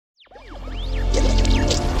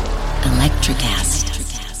Electrocast.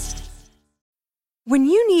 When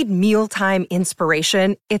you need mealtime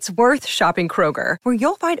inspiration, it's worth shopping Kroger, where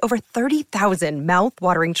you'll find over 30,000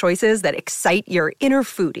 mouth-watering choices that excite your inner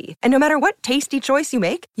foodie. And no matter what tasty choice you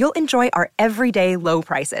make, you'll enjoy our everyday low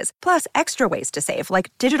prices, plus extra ways to save,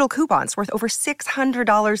 like digital coupons worth over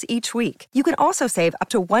 $600 each week. You can also save up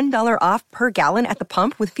to $1 off per gallon at the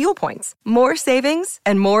pump with fuel points. More savings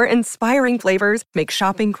and more inspiring flavors make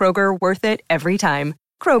shopping Kroger worth it every time.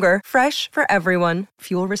 Kroger, fresh for everyone.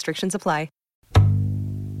 Fuel restrictions apply.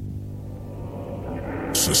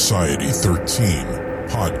 Society 13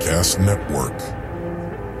 Podcast Network.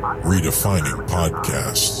 Redefining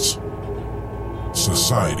podcasts.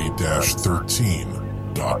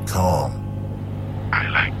 Society-13.com. I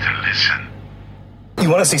like to listen. You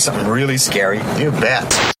want to see something really scary? You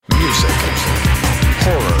bet. Music,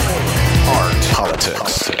 horror, art,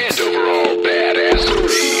 politics, And overall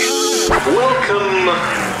badassery. Welcome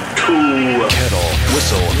to kettle,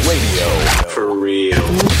 whistle, radio. For Real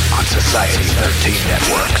On Society 13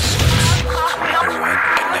 Networks. Everyone,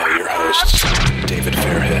 and now your hosts, David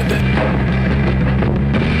Fairhead.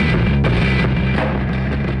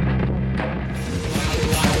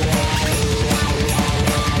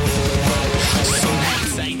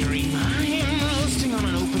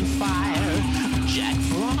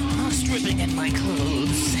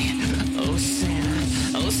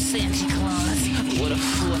 Santa Claus, what a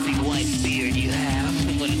fluffy white beard you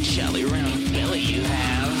have, what a jolly round belly you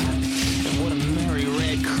have, and what a merry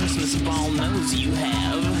red Christmas ball nose you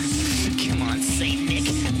have. Come on, Saint Nick,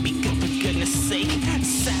 be good for goodness sake,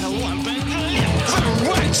 saddle up and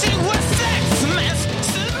what you was Xmas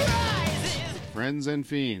surprises. Friends and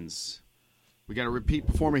Fiends. We got a repeat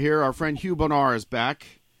performer here. Our friend Hugh Bonar is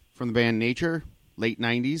back from the band Nature, late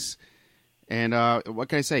 90s. And what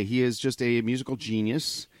can I say? He is just a musical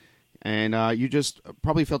genius. And you just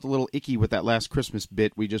probably felt a little icky with that last Christmas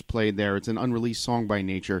bit we just played there. It's an unreleased song by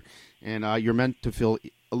Nature. And you're meant to feel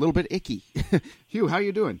a little bit icky. Hugh, how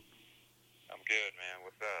you doing? I'm good, man.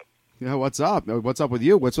 What's up? Yeah, what's up? What's up with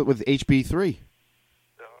you? What's up with HB3?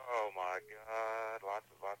 Oh, my God.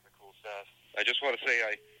 Lots of cool stuff. I just want to say,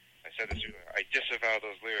 I said this earlier, I disavow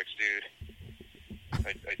those lyrics, dude.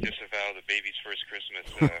 I disavow the baby's first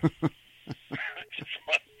Christmas. I just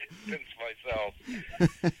want to distance myself.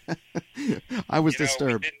 I was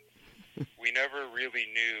disturbed. We never really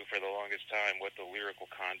knew for the longest time what the lyrical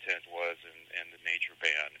content was in the Nature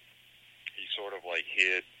band. He sort of like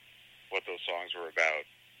hid what those songs were about.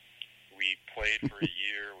 We played for a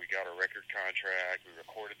year, we got a record contract, we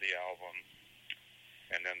recorded the album,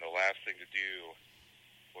 and then the last thing to do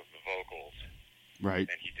was the vocals. Right.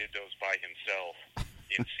 And he did those by himself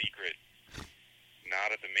in secret.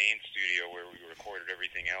 Not at the main studio where we recorded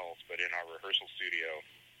everything else, but in our rehearsal studio.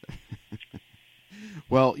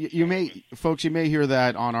 Well, you may hear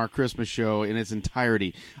that on our Christmas show in its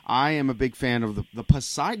entirety. I am a big fan of the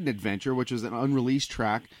Poseidon Adventure, which is an unreleased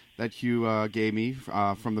track that Hugh gave me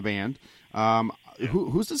from the band.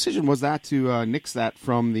 Whose decision was that to nix that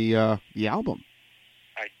from the album?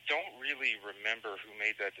 I don't really remember who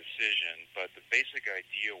made that decision, but the basic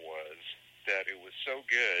idea was that it was so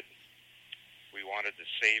good, we wanted to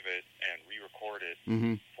save it and re-record it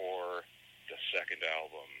for the second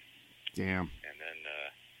album. Damn. And then,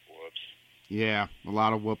 whoops. Yeah, a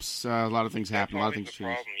lot of whoops. A lot of things happen. A lot of things change.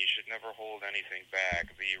 That's always the problem. You should never hold anything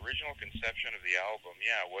back. The original conception of the album,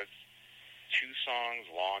 was 2 songs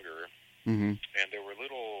longer, and there were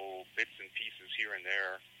little bits and pieces here and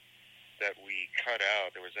there that we cut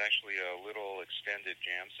out. There was actually a little extended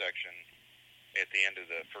jam section at the end of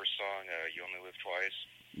the first song, You Only Live Twice.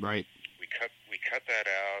 Right. We cut that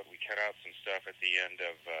out. We cut out some stuff at the end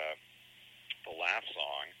of the last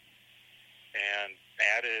song and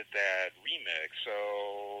added that remix. So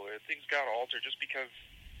things got altered just because,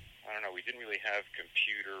 I don't know, we didn't really have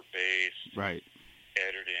computer-based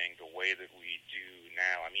editing the way that we do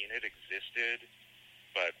now. I mean, it existed,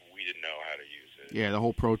 but we didn't know how to use it. Yeah, the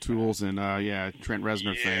whole Pro Tools and, Trent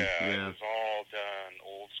Reznor thing. Yeah, it was all done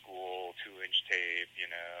old school, 2-inch tape,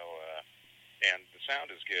 and the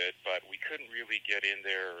sound is good, but we couldn't really get in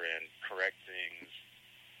there and correct things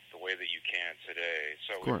the way that you can today.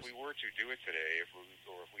 So if we were to do it today, if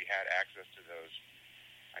we had access to those,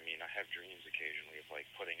 I mean, I have dreams occasionally of like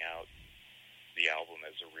putting out the album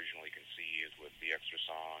as originally conceived with the extra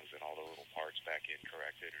songs and all the little parts back in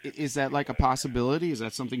corrected. Is that like a possibility? Is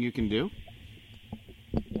that something you can do?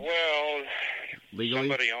 Well, legally,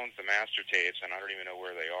 somebody owns the master tapes, and I don't even know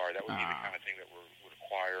where they are. That would be the kind of thing that would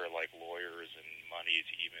require like lawyers and money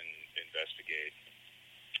to even investigate.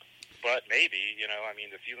 But maybe, I mean,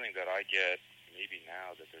 the feeling that I get maybe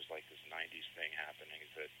now that there's like this 90s thing happening, is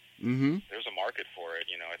that there's a market for it.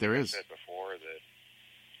 I think I said before that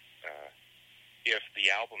if the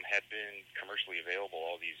album had been commercially available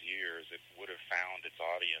all these years, it would have found its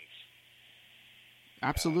audience.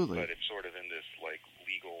 Absolutely. But it's sort of in this like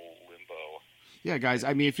legal limbo. Yeah, guys.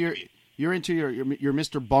 I mean, if you're into your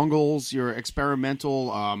Mr. Bungles, your experimental.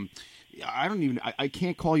 I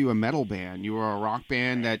can't call you a metal band. You are a rock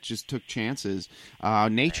band that just took chances.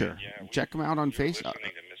 Nature. Right, yeah, check them out on Facebook.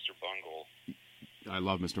 Listening to Mr. Bungle. I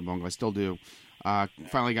love Mr. Bungle. I still do.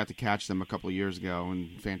 Finally got to catch them a couple of years ago,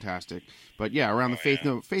 and fantastic. But yeah, around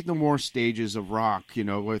the Faith No More stages of rock,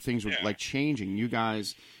 where things were like changing. You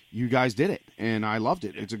guys did it, and I loved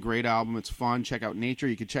it. It's a great album. It's fun. Check out Nature.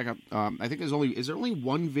 You can check out. I think is there only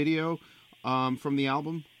one video from the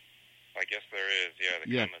album? I guess there is.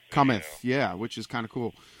 Yeah. Cometh. Yeah, which is kind of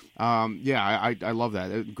cool. I love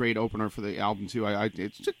that. A great opener for the album too.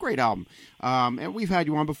 It's a great album. And we've had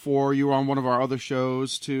you on before. You were on one of our other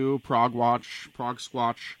shows too, Prog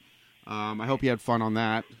Squatch. I hope you had fun on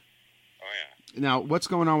that. Oh yeah. Now, what's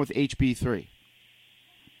going on with HB3?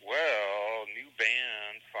 Well, new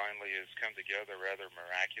band finally has come together rather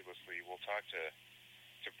miraculously. We'll talk to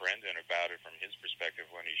Brendan about it from his perspective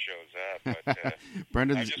when he shows up. But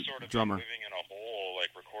Brendan's I've just sort of drummer. been living in a hole, like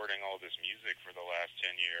recording all this music for the last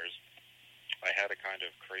 10 years. I had a kind of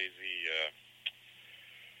crazy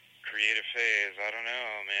creative phase. I don't know,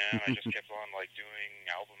 man. I just kept on like doing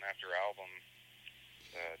album after album,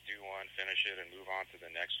 do one, finish it, and move on to the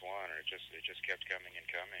next one. And it just kept coming and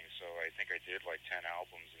coming. So I think I did like 10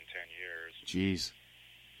 albums in 10 years. Jeez.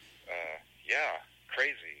 Yeah.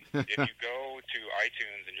 Crazy. If you go to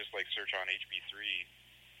iTunes and just like search on HB3,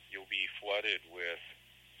 you'll be flooded with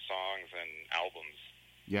songs and albums.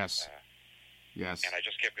 Yes. Yes. And I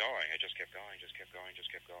just kept going. And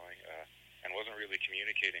wasn't really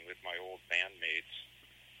communicating with my old bandmates.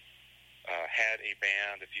 Had a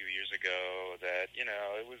band a few years ago that, it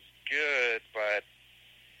was good, but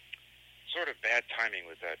sort of bad timing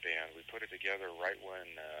with that band. We put it together right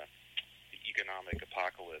when the economic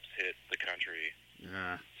apocalypse hit the country.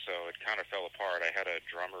 Yeah. So it kind of fell apart. I had a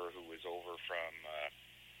drummer who was over from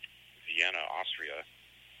Vienna, Austria,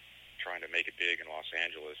 trying to make it big in Los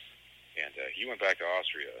Angeles, and he went back to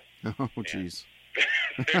Austria. Oh, jeez.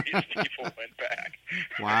 These people went back.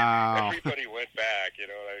 Wow. Everybody went back. You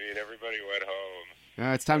know what I mean? Everybody went home.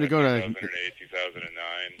 Yeah, it's time to go to 2008,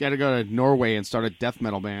 2009. Got to go to Norway and start a death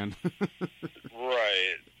metal band.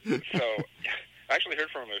 Right. So. I actually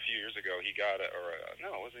heard from him a few years ago. He got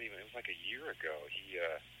no, it wasn't even. It was like a year ago. He's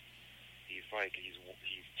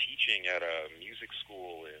teaching at a music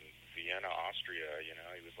school in Vienna, Austria. He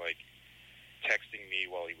was like texting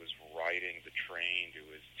me while he was riding the train to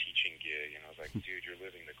his teaching gig. I was like, dude, you're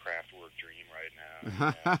living the Kraftwerk dream right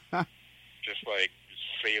now. Just like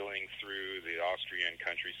sailing through the Austrian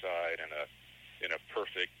countryside in a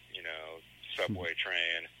perfect subway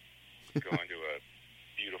train, going to a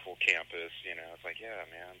beautiful campus, it's like, yeah,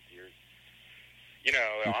 man,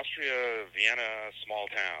 Austria, Vienna, small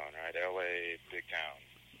town, right? LA, big town.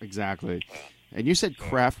 Exactly. And you said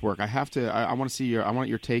Kraftwerk. I want to see I want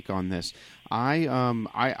your take on this.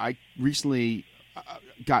 I recently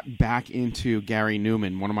got back into Gary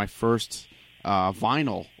Newman, one of my first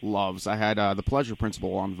vinyl loves. I had The Pleasure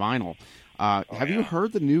Principle on vinyl. Have you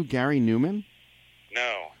heard the new Gary Newman?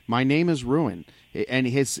 No. My Name is Ruin. And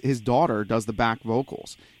his daughter does the back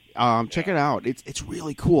vocals. Check it out. It's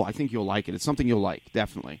really cool. I think you'll like it. It's something you'll like,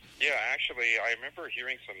 definitely. Yeah, actually, I remember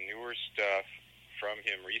hearing some newer stuff from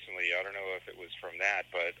him recently. I don't know if it was from that,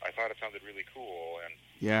 but I thought it sounded really cool. And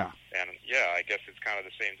yeah, I guess it's kind of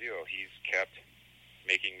the same deal. He's kept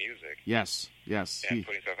making music. Yes. And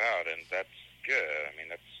putting stuff out, and that's good. I mean,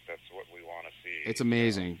 that's what we want to see. It's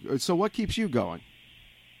amazing. So what keeps you going?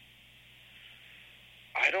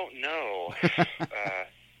 I don't know.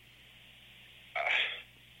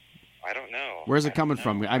 I don't know. Where's it coming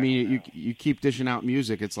from? I mean, you keep dishing out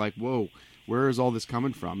music. It's like, whoa, where is all this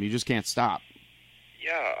coming from? You just can't stop.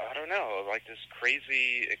 Yeah, I don't know. Like this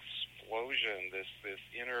crazy explosion, this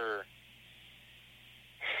inner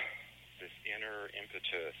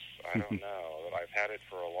impetus. I don't know. I've had it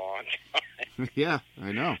for a long time. Yeah,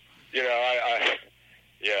 I know. I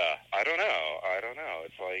don't know.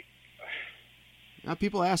 It's like. Now,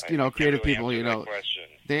 people ask, creative people,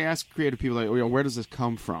 they ask creative people, like, where does this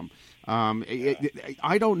come from?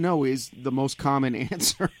 I don't know is the most common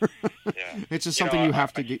answer. Yeah. It's just something you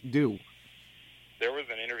have to do. There was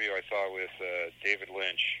an interview I saw with David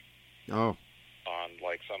Lynch. Oh. On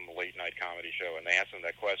like some late night comedy show, and they asked him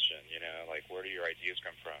that question, like, where do your ideas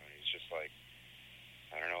come from? And he's just like,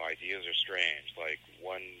 I don't know, ideas are strange. Like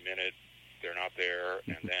 1 minute they're not there,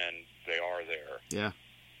 and then they are there. Yeah.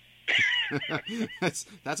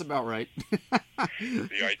 that's about right. The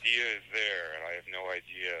idea is there, and I have no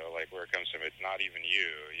idea like where it comes from. It's not even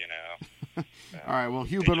you know. All right, well,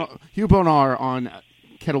 Hugh Bonar on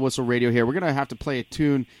Kettle Whistle Radio here. We're going to have to play a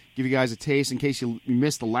tune, give you guys a taste in case you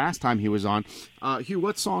missed the last time he was on. Hugh,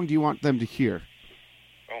 what song do you want them to hear?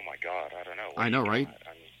 Oh, my God, I don't know. I know, right?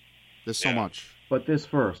 There's so much. But this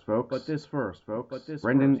first, folks.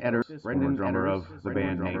 Brendan Etter, drummer of the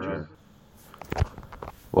band Nature.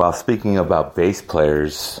 Well, speaking about bass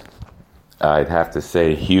players, I'd have to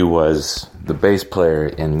say Hugh was the bass player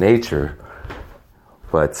in Nature,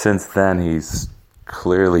 but since then he's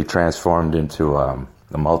clearly transformed into a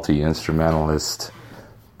multi-instrumentalist,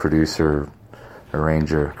 producer,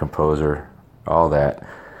 arranger, composer, all that.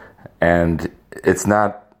 And it's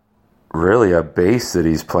not really a bass that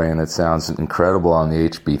he's playing that sounds incredible on the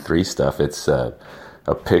HB3 stuff. It's a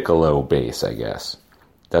piccolo bass, I guess.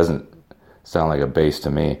 Doesn't sound like a bass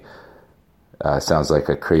to me. Sounds like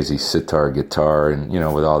a crazy sitar guitar, and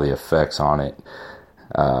with all the effects on it.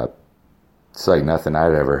 It's like nothing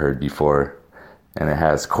I'd ever heard before, and it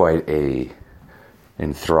has quite a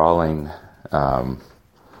enthralling, kind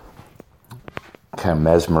of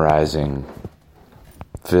mesmerizing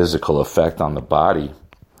physical effect on the body.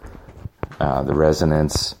 The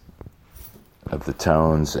resonance of the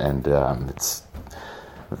tones, and it's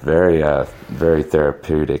very, very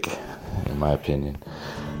therapeutic, in my opinion.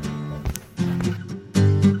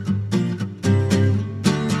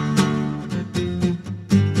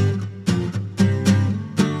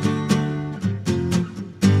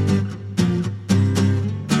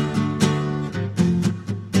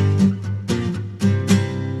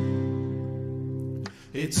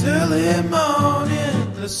 It's early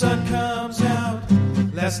morning, the sun comes out.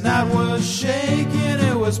 Last night was shaking,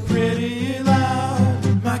 it was pretty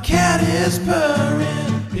loud. My cat is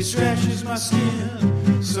purring, he scratches my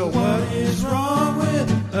skin. So what is wrong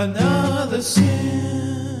with another sin?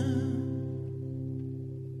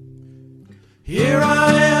 Here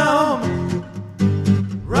I am,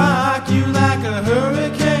 rock you like a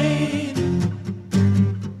hurricane.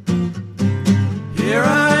 Here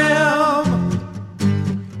I am,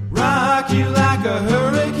 rock you like a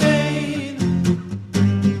hurricane.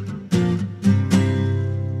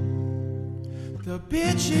 The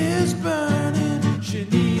bitch is burning, she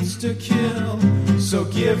needs to kill. So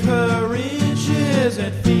give her inches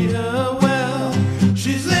and feed her well.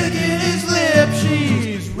 She's licking his lips,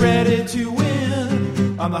 she's ready to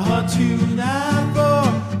win. On the hunt tonight for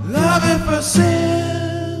love and for sin.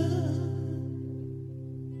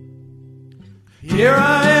 Here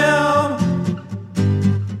I am,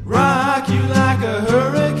 rock you like a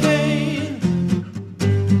hurricane.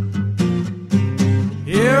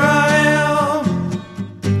 Here I am,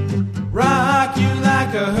 rock you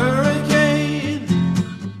like a hurricane.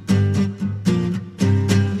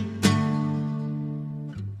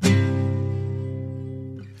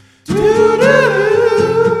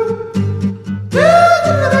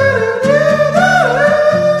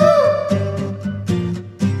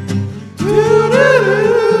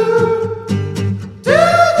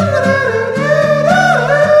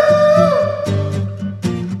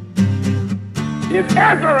 If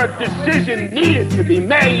ever a decision needed to be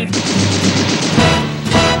made,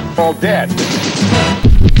 all dead.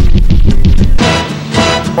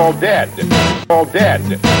 All dead. All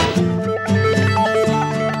dead.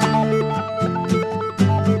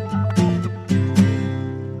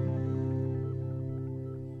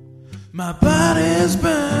 My body's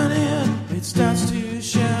burning, it starts to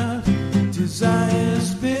shout.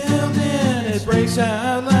 Desire's building, it breaks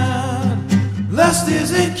out loud. Lust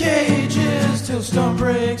is in cages till storm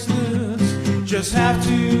breaks loose. Just have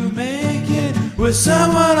to make it with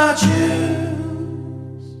someone I choose.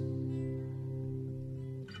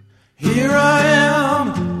 Here I am,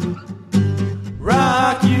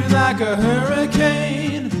 rock you like a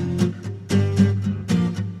hurricane.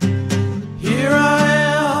 Here I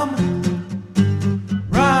am,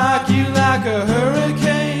 rock you like a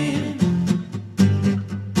hurricane.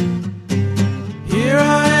 Here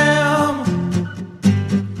I am,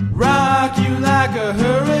 rock you like a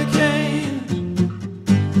hurricane.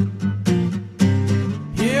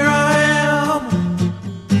 Here I am,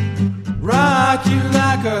 rock you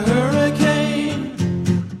like a hurricane.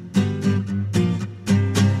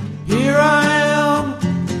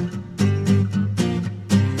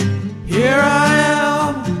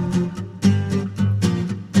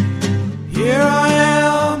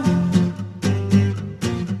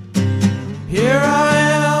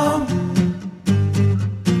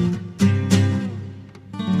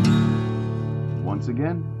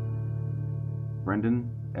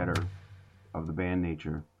 Eder of the band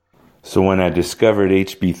Nature. So when I discovered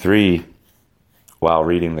HB3 while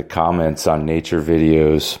reading the comments on Nature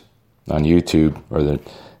videos on YouTube, or the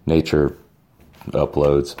Nature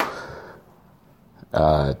uploads,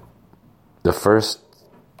 the first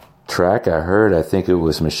track I heard, I think it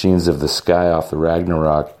was Machines of the Sky off the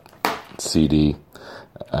Ragnarok CD.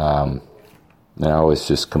 And I was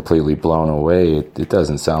just completely blown away. It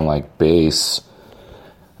doesn't sound like bass.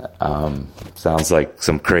 Sounds like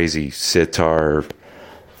some crazy sitar,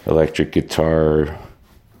 electric guitar,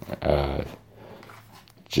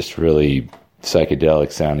 just really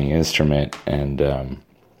psychedelic sounding instrument. And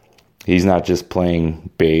he's not just playing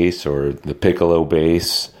bass or the piccolo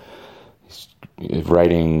bass. He's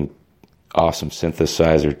writing awesome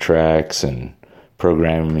synthesizer tracks and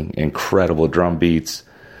programming incredible drum beats,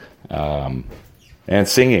 and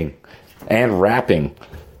singing and rapping.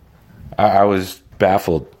 I was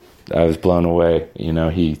baffled. I was blown away. You know,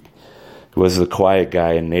 he was the quiet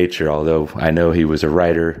guy in Nature, although I know he was a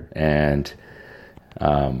writer, and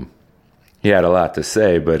he had a lot to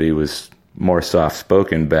say, but he was more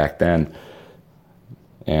soft-spoken back then.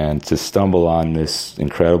 And to stumble on this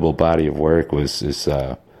incredible body of work is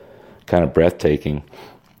kind of breathtaking.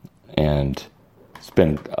 And it's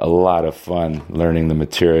been a lot of fun learning the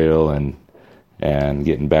material and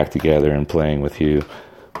getting back together and playing with you.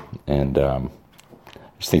 And I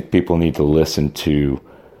just think people need to listen to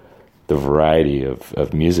the variety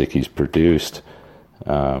of music he's produced,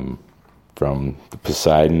 from the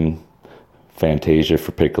Poseidon Fantasia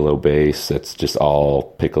for piccolo bass. That's just all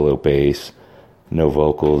piccolo bass, no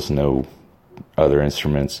vocals, no other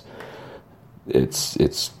instruments.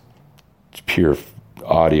 It's pure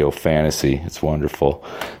audio fantasy. It's wonderful.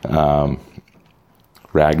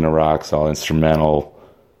 Ragnarok's all instrumental,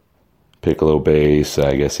 piccolo bass.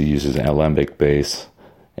 I guess he uses an alembic bass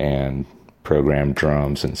and programmed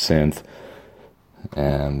drums and synth.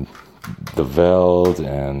 And the Veld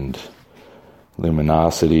and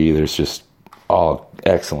Luminosity. There's just all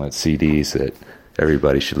excellent CDs that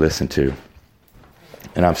everybody should listen to.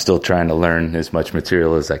 And I'm still trying to learn as much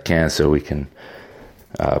material as I can so we can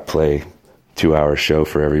play 2-hour show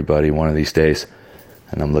for everybody one of these days.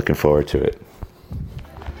 And I'm looking forward to it.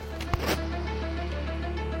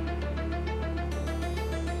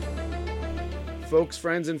 Folks,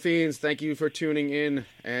 friends, and fiends, thank you for tuning in.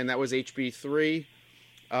 And that was HB3.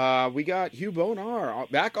 We got Hugh Bonar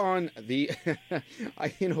back on the...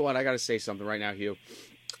 you know what? I got to say something right now, Hugh.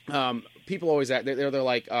 People always they're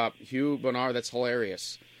like, Hugh Bonar, that's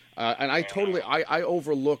hilarious. And I totally... I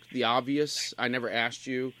overlooked the obvious. I never asked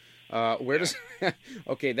you. Where does...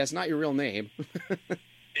 Okay, that's not your real name.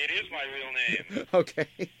 It is my real name. Okay.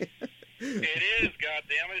 It is,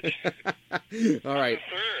 goddammit. All right.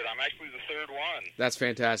 I'm actually the third one. That's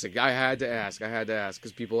fantastic. I had to ask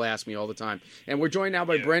because people ask me all the time. And we're joined now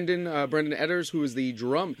by Brendan Edders, who is the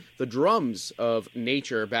drums of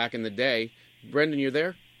Nature back in the day. Brendan, you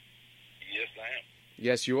there? Yes, I am.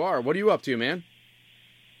 Yes, you are. What are you up to, man?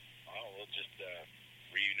 Oh, well, just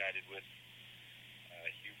reunited with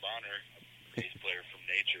Hugh Bonar, a bass player from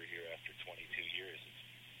Nature here after 22 years. It's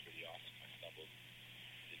pretty awesome. I stumbled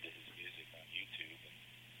into his music on YouTube and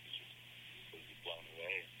was just completely blown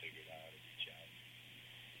away and figured out how to reach out.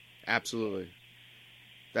 Absolutely.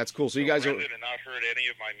 That's cool. So you guys Brendan had not heard any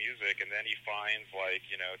of my music, and then he finds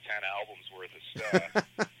 10 albums worth of stuff,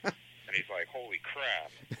 and he's like, "Holy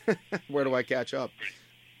crap!" Where do I catch up?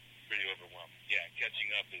 Pretty overwhelming. Yeah, catching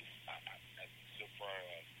up is so far.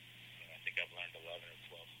 I think I've learned 11 or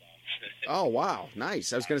 12 songs. Oh wow,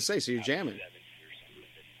 nice. I was going to say, so you're jamming.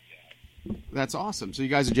 That's awesome. So you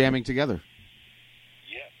guys are jamming together.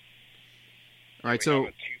 Yeah. All right. We So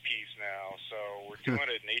have a two-piece now, so we're doing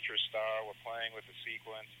it Nature style. We're playing with a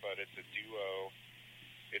sequence, but it's a duo.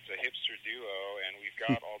 It's a hipster duo, and we've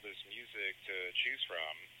got all this music to choose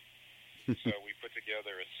from. So we put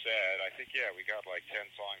together a set. I think, we got like 10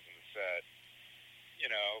 songs in the set. You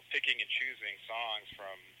know, picking and choosing songs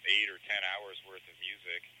from 8 or 10 hours worth of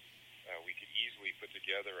music. We could easily put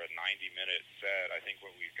together a 90-minute set. I think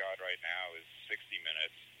what we've got right now is 60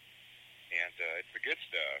 minutes. And it's the good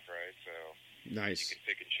stuff, right? So nice. You can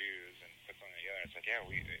pick and choose and put something together. It's like,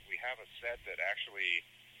 we have a set that actually,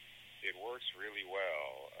 it works really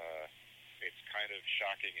well. It's kind of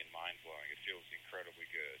shocking and mind-blowing. It feels incredibly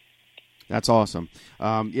good. That's awesome.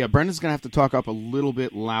 Brendan's going to have to talk up a little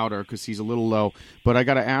bit louder because he's a little low. But I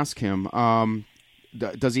got to ask him,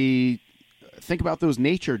 does he think about those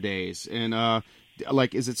Nature days? And,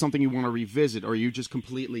 is it something you want to revisit, or are you just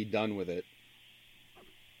completely done with it?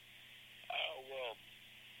 Well,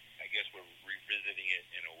 I guess we're revisiting it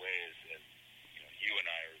in a way as you and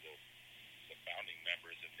I are the founding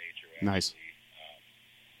members of Nice.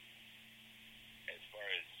 As far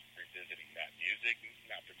as revisiting that music,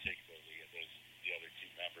 not particularly. The other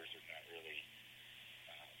two members are not really.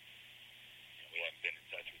 We haven't been in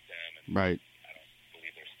touch with them, and Right. I don't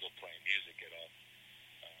believe they're still playing music at all.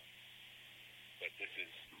 But this is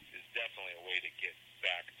definitely a way to get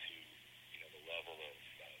back to the level of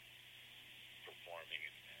performing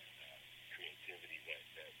and creativity that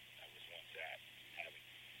I was once at.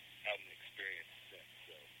 Haven't experienced since,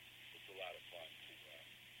 so it's a lot of fun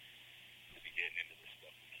to be getting into this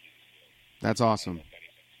stuff with you. So That's awesome.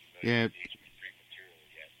 Yeah.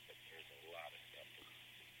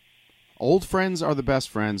 Old friends are the best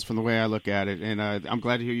friends, from the way I look at it, and I'm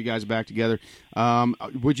glad to hear you guys back together.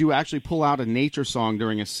 Would you actually pull out a nature song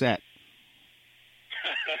during a set?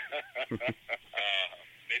 Maybe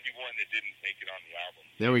one that didn't make it on the album.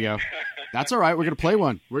 There we go. That's all right. We're going to play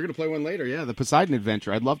one. We're going to play one later. Yeah, the Poseidon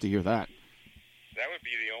Adventure. I'd love to hear that. That would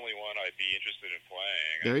be the only one I'd be interested in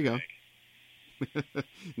playing. There you go.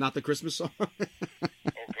 Not the Christmas song? Oh, God.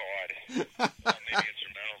 Well, maybe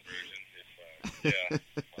instrumental version. Yeah.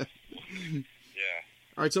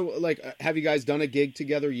 All right, so, like, have you guys done a gig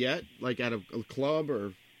together yet? Like, at a club,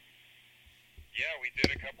 or? Yeah, we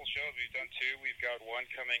did a couple shows. We've done two. We've got one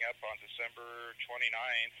coming up on December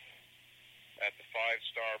 29th at the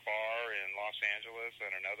 5-Star Bar in Los Angeles,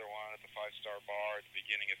 and another one at the 5-Star Bar at the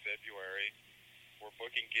beginning of February. We're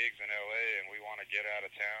booking gigs in L.A., and we want to get out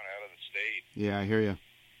of town, out of the state. Yeah, I hear you.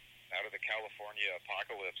 Out of the California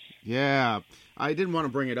apocalypse. Yeah, I didn't want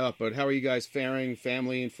to bring it up, but how are you guys faring?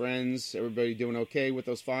 Family and friends? Everybody doing okay with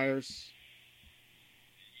those fires?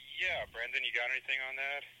 Yeah, Brendan, you got anything on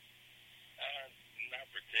that? Not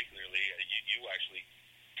particularly. You actually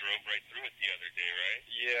drove right through it the other day, right?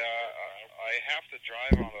 Yeah, I have to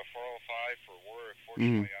drive on the 405 for work.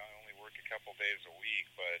 Fortunately, I only work a couple days a week,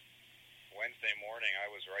 but Wednesday morning I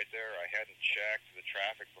was right there. I hadn't checked the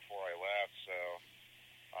traffic before I left, so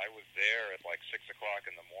I was there at like 6 o'clock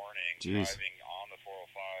in the morning, driving on the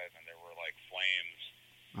 405, and there were like flames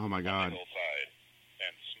Oh my God. on the hillside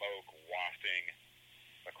and smoke wafting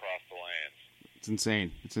across the lanes. It's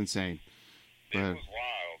insane. It's insane. It was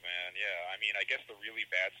wild, man. Yeah, I mean, I guess the really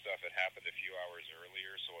bad stuff had happened a few hours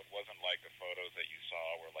earlier, so it wasn't like the photos that you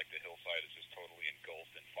saw where like the hillside is just totally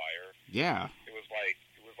engulfed in fire. Yeah. It was like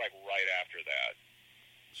right after that.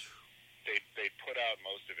 They put out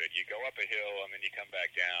most of it. You go up a hill and then you come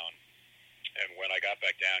back down, and when I got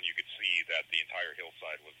back down, you could see that the entire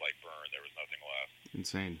hillside was like burned. There was nothing left.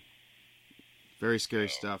 Insane. Very scary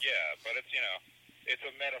stuff. Yeah, but it's it's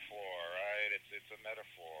a metaphor, right? It's a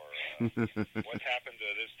metaphor. What's happened to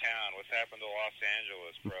this town? What's happened to Los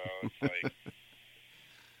Angeles, bro? It's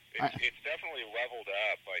like it's definitely leveled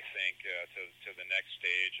up, I think, to the next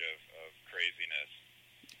stage of craziness.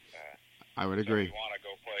 I would agree. So we want to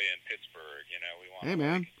go play in Pittsburgh, We want. Hey,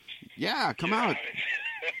 man. Yeah, come out.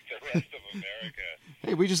 The rest of America.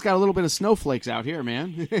 Hey, we just got a little bit of snowflakes out here,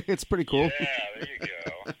 man. It's pretty cool. Yeah, there you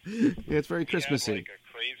go. Yeah, it's very Christmassy. We had like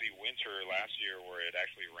a crazy winter last year where it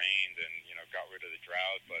actually rained and got rid of the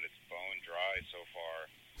drought, but it's bone dry so far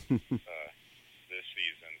this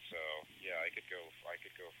season. So yeah, I could go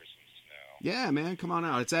for some snow. Yeah, man, come on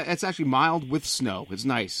out. It's actually mild with snow. It's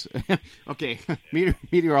nice. Okay,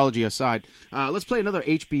 meteorology aside, let's play another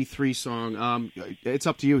HB3 song. It's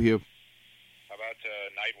up to you, Hugh. How about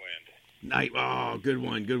Oh, good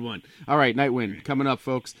one. All right, Nightwind coming up,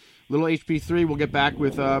 folks. Little HB3. We'll get back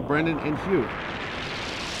with Brendan and Hugh.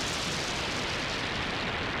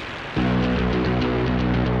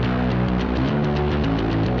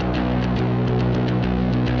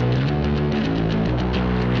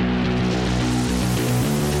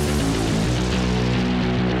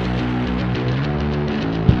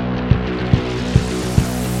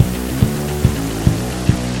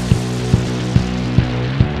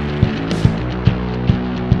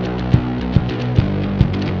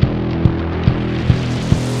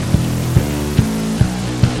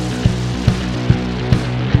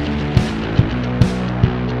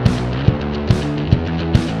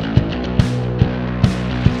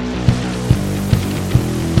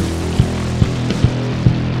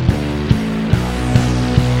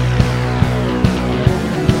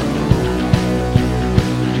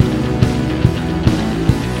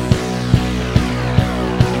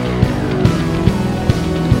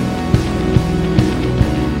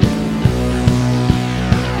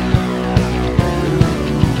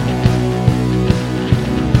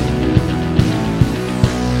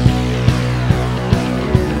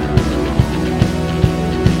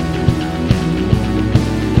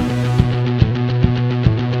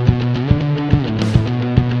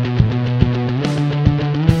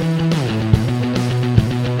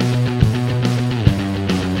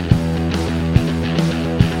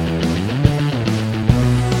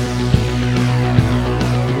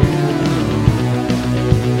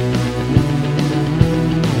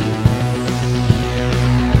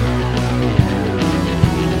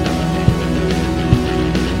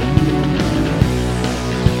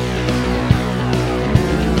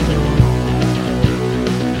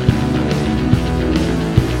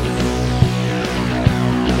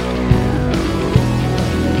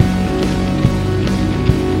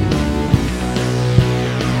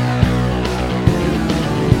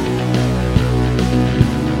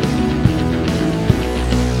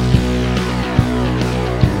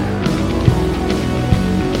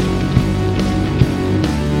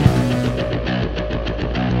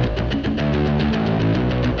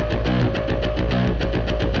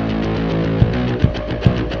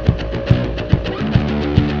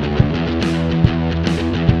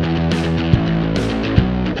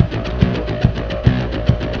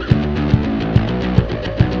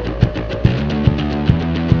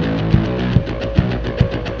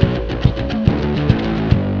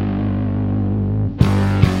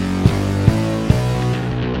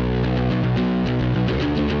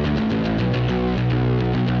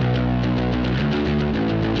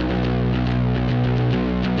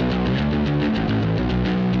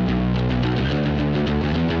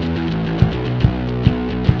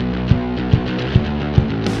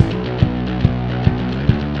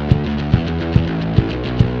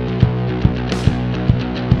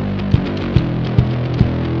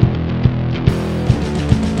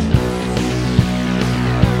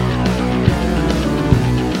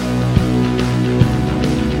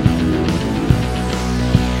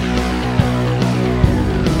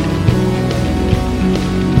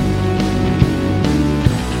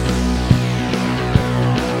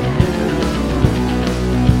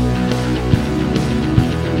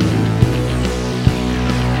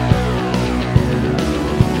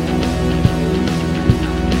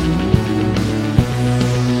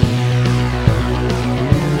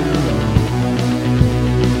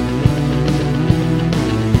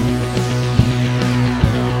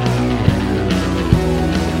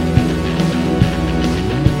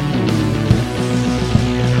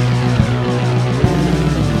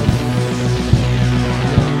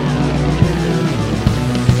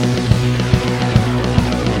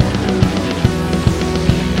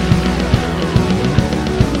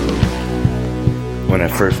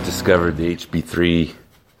 first discovered the HB3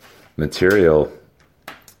 material,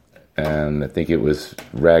 and I think it was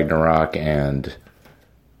Ragnarok and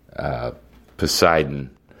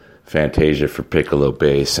Poseidon, Fantasia for piccolo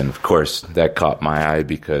bass. And of course, that caught my eye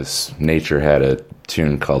because Nature had a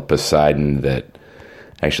tune called Poseidon that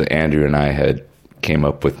actually Andrew and I had came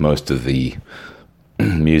up with most of the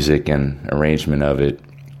music and arrangement of it.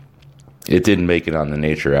 It didn't make it on the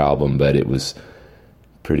Nature album, but it was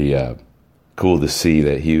pretty cool to see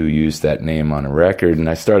that Hugh used that name on a record. And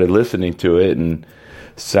I started listening to it and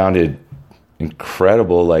sounded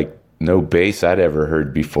incredible, like no bass I'd ever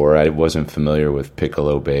heard before. I wasn't familiar with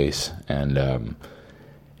piccolo bass, and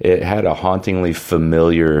it had a hauntingly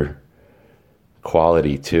familiar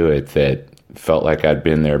quality to it that felt like I'd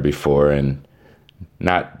been there before, and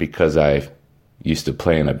not because I used to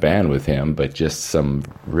play in a band with him, but just some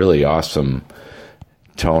really awesome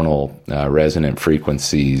tonal resonant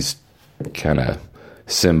frequencies, kind of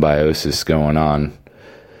symbiosis going on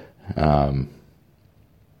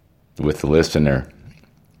with the listener,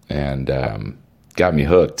 and got me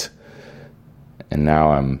hooked. And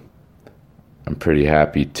now I'm pretty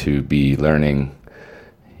happy to be learning,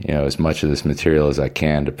 as much of this material as I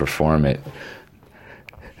can to perform it.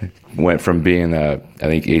 Went from being I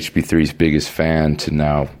think HB3's biggest fan to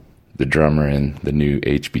now the drummer in the new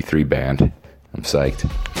HB3 band. I'm psyched.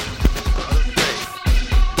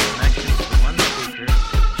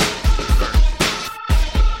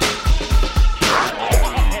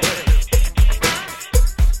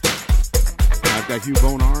 I've got Hugh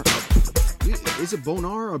Bonar. Is it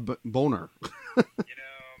Bonar or Boner? My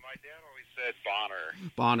dad always said Bonner.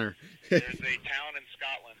 Bonner. There's a town in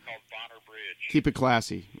Scotland called Bonner Bridge. Keep it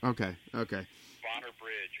classy. Okay. Bonner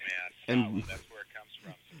Bridge, man. Scotland, that's where it comes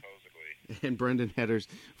from, supposedly. And Brendan Headers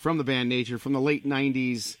from the band Nature from the late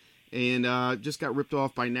 90s, and just got ripped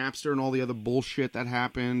off by Napster and all the other bullshit that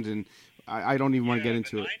happened, and I don't even want to get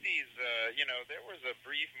into the it. 90s, there was a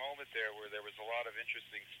brief moment there where there was a lot of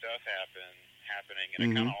interesting stuff happening,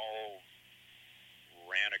 and it kind of all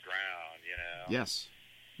ran aground, Yes,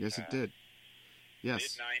 it did. Yes.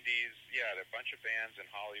 Mid-90s, there a bunch of bands in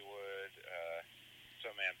Hollywood,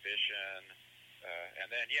 some Ambition, and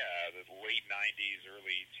then, the late 90s,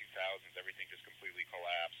 early 2000s, everything just completely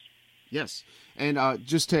collapsed. Yes, and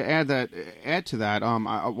just to add to that,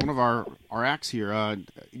 one of our acts here, a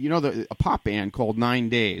pop band called 9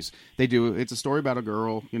 Days. It's a story about a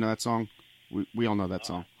girl. You know that song? We all know that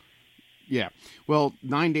song. Yeah. Well,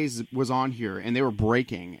 9 Days was on here, and they were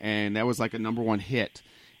breaking, and that was like a number one hit.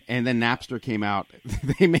 And then Napster came out.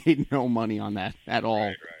 They made no money on that at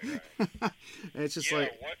all. Right. It's just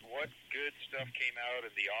what good stuff came out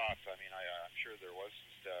in the aughts. I mean, I'm sure there was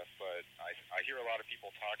some stuff, but I hear a lot of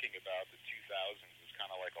people talking about the 2000s as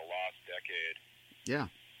kind of like a lost decade.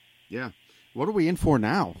 Yeah. What are we in for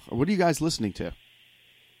now? What are you guys listening to?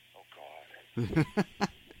 Oh, God.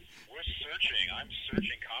 We're searching. I'm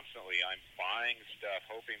searching constantly. I'm buying stuff,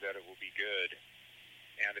 hoping that it will be good.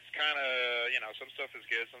 And it's kind of, some stuff is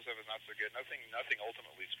good, some stuff is not so good. Nothing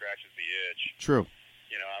ultimately scratches the itch. True.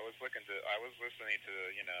 I was listening to,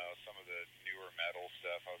 some of the newer metal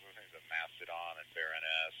stuff. I was listening to Mastodon and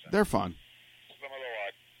Baroness. And they're fun. Some of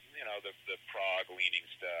the the prog-leaning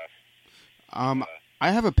stuff.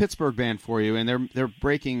 I have a Pittsburgh band for you, and they're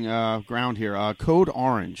breaking ground here. Code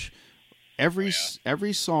Orange.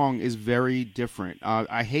 Every song is very different.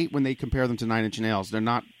 I hate when they compare them to Nine Inch Nails. They're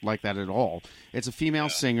not like that at all. It's a female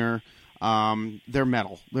singer. They're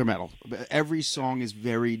metal. But every song is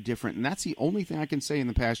very different, and that's the only thing I can say in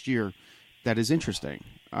the past year that is interesting.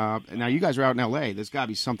 Now you guys are out in L.A. There's got to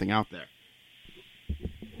be something out there.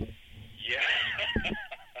 Yeah.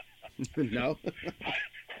 No.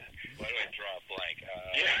 Why do I draw a blank?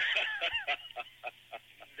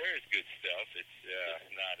 There's good stuff. It's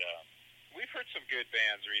not. We've heard some good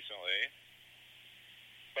bands recently,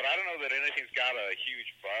 but I don't know that anything's got a huge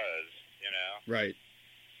buzz. Right.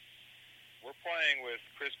 We're playing with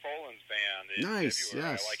Chris Poland's band in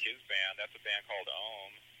February. I like his band. That's a band called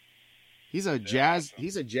Ohm. He's a jazz. Awesome.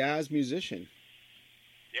 He's a jazz musician.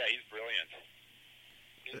 Yeah, he's brilliant.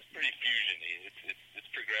 It's pretty fusion-y. It's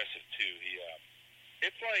progressive too.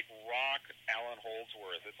 It's like rock Alan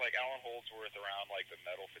Holdsworth. It's like Alan Holdsworth around like the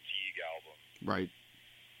Metal Fatigue album. Right.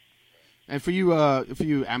 And for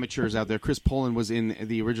you amateurs out there, Chris Poland was in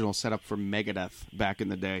the original setup for Megadeth back in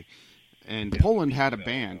the day. And Poland had a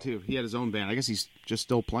band, too. He had his own band. I guess he's just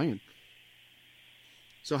still playing.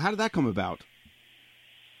 So how did that come about?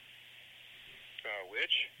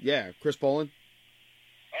 Which? Yeah, Chris Poland.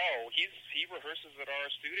 Oh, he rehearses at our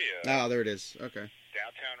studio. Oh, there it is. Okay.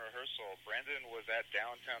 Downtown Rehearse. rehearsal. Brendan was at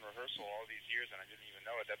downtown rehearsal all these years, and I didn't even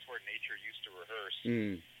know it. That's where Nature used to rehearse.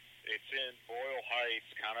 It's in Boyle Heights,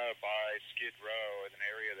 kind of by Skid Row, in an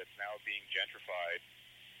area that's now being gentrified.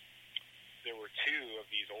 There were two of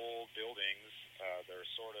these old buildings. They're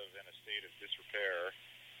sort of in a state of disrepair,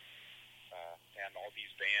 and all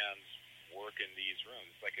these bands work in these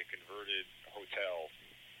rooms. It's like a converted hotel,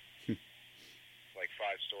 like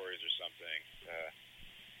 5 stories or something.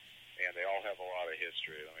 And they all have a lot of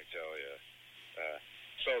history, let me tell you.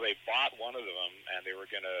 So they bought one of them, and they were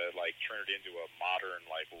going to, like, turn it into a modern,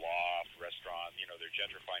 like, loft restaurant. You know, they're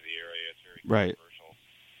gentrifying the area. It's very controversial.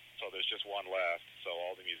 So there's just one left. So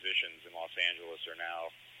all the musicians in Los Angeles are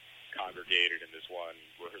now congregated in this one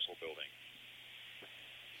rehearsal building.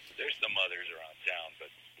 There's some others around town, but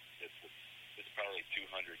it's probably 200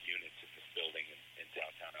 units in this building in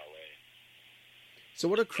downtown LA. So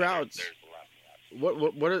what are crowds? There's a lot.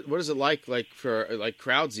 What is it like for like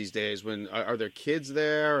crowds these days? When are there kids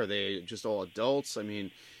there? Are they just all adults? I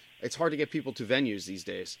mean, it's hard to get people to venues these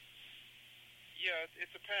days. Yeah,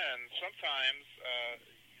 it depends. Sometimes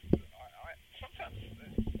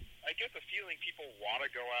I get the feeling people want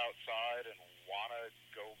to go outside and want to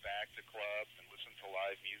go back to clubs and listen to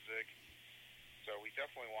live music. So we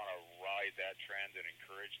definitely want to ride that trend and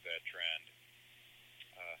encourage that trend.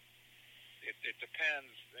 It depends,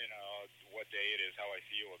 you know, what day it is, how I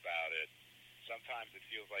feel about it. Sometimes it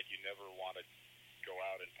feels like you never want to go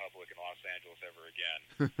out in public in Los Angeles ever again.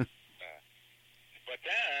 But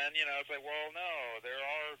then, you know, it's like, well, no, there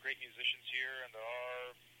are great musicians here, and there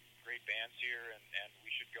are great bands here, and we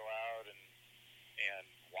should go out and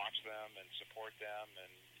watch them and support them,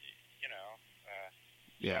 and you know.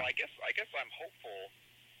 So I guess I'm hopeful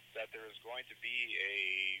that there is going to be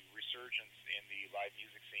a resurgence in the live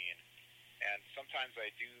music scene. And sometimes I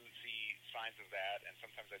do see signs of that, and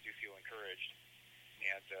sometimes I do feel encouraged.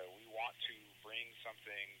 And we want to bring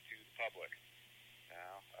something to the public.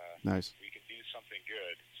 Nice. We can do something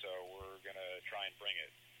good, so we're going to try and bring it.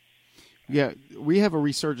 Yeah, we have a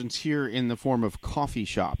resurgence here in the form of coffee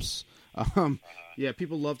shops. Yeah,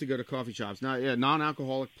 people love to go to coffee shops. Now,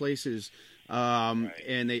 non-alcoholic places, and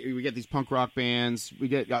we get these punk rock bands. We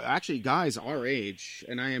get actually guys our age,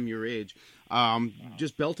 and I am your age,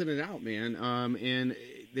 just belting it out, man. And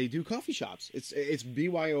they do coffee shops. It's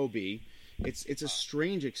BYOB. It's a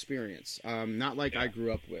strange experience. Not like I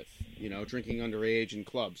grew up with, you know, drinking underage in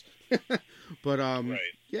clubs. But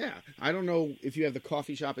yeah, I don't know if you have the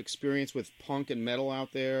coffee shop experience with punk and metal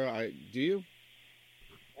out there. Do you?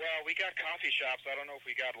 Well, we got coffee shops. I don't know if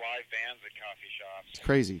we got live bands at coffee shops. It's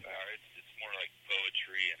crazy. It's more like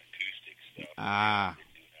poetry and acoustic stuff. I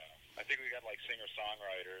think we got like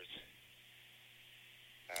singer-songwriters.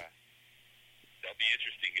 That'll be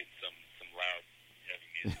interesting getting some loud heavy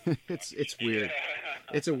music. It's weird.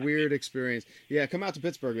 It's a weird experience. Yeah, come out to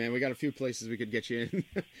Pittsburgh, man. We got a few places we could get you in.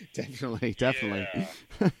 Definitely.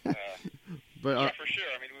 But yeah, for sure.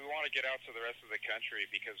 I mean, we want to get out to the rest of the country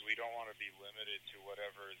because we don't want to be limited to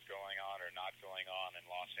whatever is going on or not going on in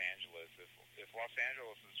Los Angeles. If Los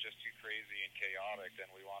Angeles is just too crazy and chaotic,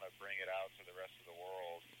 then we want to bring it out to the rest of the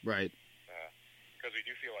world. Right. Because we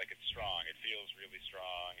do feel like it's strong. It feels really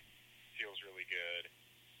strong. It feels really good.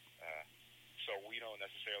 So we don't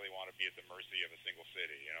necessarily want to be at the mercy of a single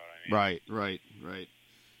city. You know what I mean? Right.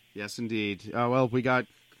 Yes, indeed. Well, we got.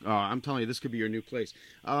 I'm telling you, this could be your new place.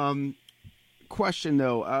 Question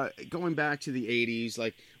though, going back to the 80s,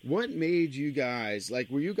 like what made you guys, like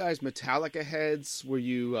were you guys Metallica heads? Were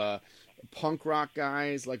you punk rock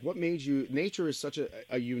guys? Like what made you, Nature is such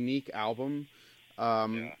a unique album.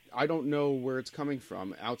 I don't know where it's coming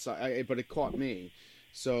from outside, but it caught me.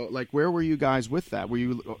 So like where were you guys with that? Were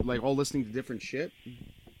you like all listening to different shit?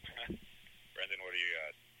 Brendan, what do you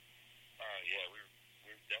got? Yeah,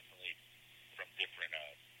 we're definitely from different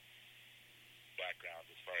backgrounds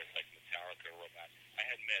as far as like Metallica or whatnot. I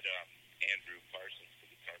had met Andrew Parsons,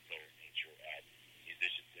 the guitar player in Nature, at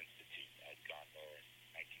Musicians Institute at Gone Low in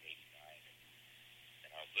 1989,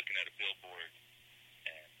 and I was looking at a billboard,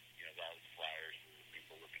 and you know, all these flyers for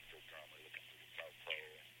people looking for a drummer, looking for a guitar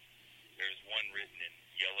player. And there's one written in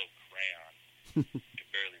yellow crayon. You can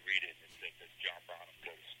barely read it. It said, "Does John Bonham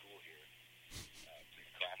go to school here?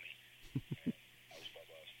 Please call me." And I just thought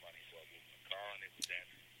that was funny, so I gave him a call, and it was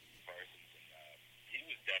Andrew Parsons, and he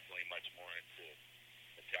was definitely much more into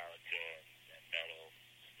Metallica and metal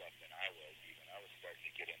stuff than I was. Even I was starting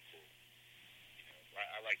to get into, you know,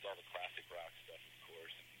 I liked all the classic rock stuff, of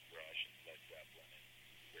course, and Rush and Led Zeppelin and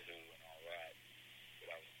The Who and all that.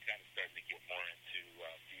 But I was kind of starting to get more into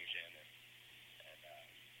fusion and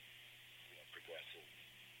you know, progressive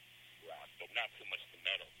rock, but not so much the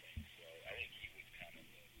metal thing. So I think he was kind of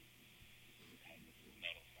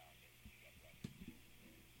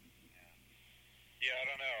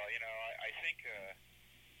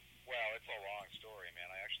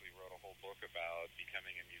about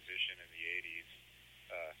becoming a musician in the 80s,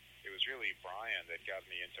 it was really Brian that got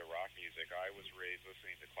me into rock music. I was raised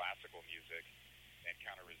listening to classical music and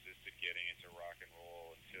kind of resisted getting into rock and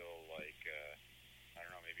roll until, like, I don't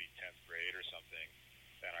know, maybe 10th grade or something.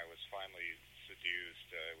 And I was finally seduced.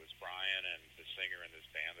 It was Brian and the singer in this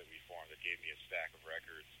band that we formed that gave me a stack of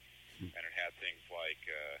records. And it had things like,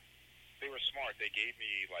 they were smart. They gave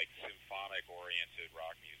me, like, symphonic-oriented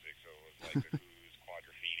rock music. So it was like the Who's,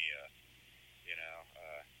 Quadrophenia, you know,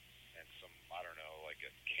 and some, I don't know, like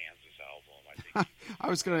a Kansas album, I think.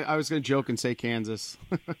 I was gonna joke and say Kansas.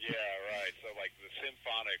 Yeah, right. So like the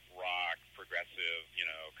symphonic rock, progressive, you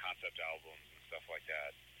know, concept albums and stuff like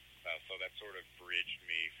that. So that sort of bridged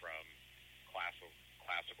me from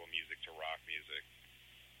classical music to rock music.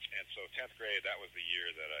 And so 10th grade, that was the year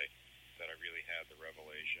that I really had the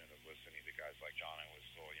revelation of listening to guys like John and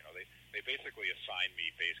Whistle. You know, they basically assigned me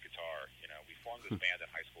bass guitar. You know, we formed this band in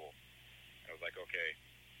high school. And I was like, okay,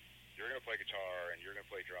 you're going to play guitar, and you're going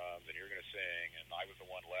to play drums, and you're going to sing, and I was the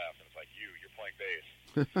one left. And it's like, you're playing bass.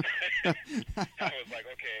 I was like,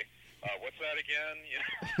 okay, what's that again? You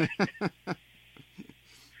know?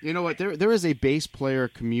 You know what? There is a bass player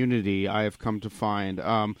community I have come to find.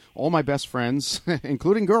 All my best friends,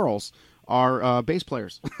 including girls, are bass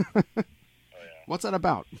players. Oh, yeah. What's that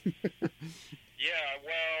about? Yeah,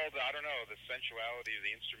 well, I don't know. The sensuality of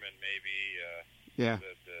the instrument, maybe. Yeah.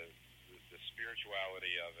 The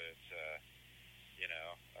spirituality of it. You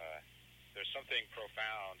know, there's something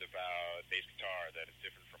profound about bass guitar that is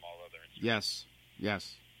different from all other instruments.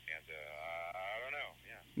 Yes. And I don't know.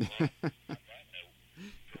 Yeah. Well, on that note,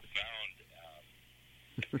 profound.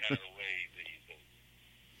 Kind of the way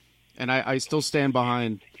And I still stand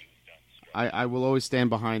behind. I will always stand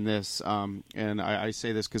behind this, and I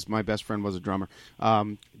say this because my best friend was a drummer.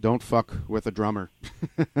 Don't fuck with a drummer.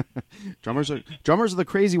 Drummers are the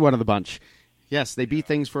crazy one of the bunch. Yes, they beat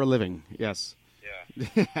things for a living. Yes. Yeah.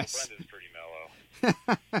 Yes. Brenda's pretty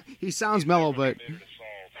mellow. He sounds mellow, but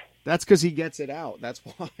that's because he gets it out. That's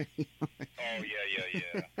why. Oh, yeah.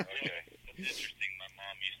 Okay. It's interesting. My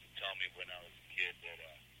mom used to tell me when I was a kid that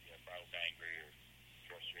if I was angry or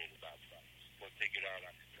frustrated about something, let's take it out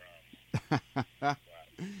on the drums.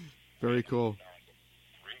 Very cool.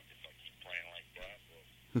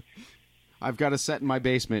 I've got a set in my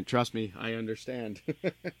basement. Trust me, I understand.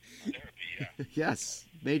 Yes,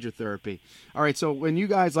 major therapy. All right, so when you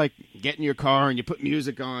guys like get in your car and you put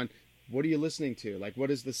music on, what are you listening to? Like, what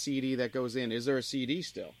is the CD that goes in? Is there a CD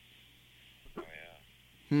still? Oh yeah.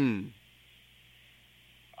 I'm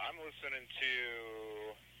listening to.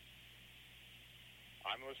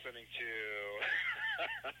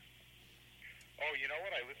 Oh, you know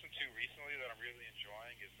what I listened to recently that I'm really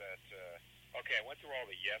enjoying is that. Okay, I went through all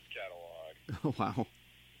the Yes catalog. Oh wow.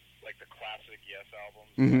 Like the classic Yes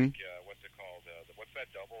albums. Mm-hmm. Like what's it called? What's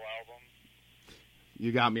that double album?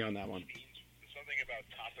 You got me on that one. Something about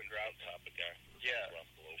topographic. Yeah.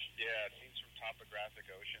 Yeah, Scenes from Topographic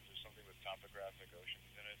Oceans or something with topographic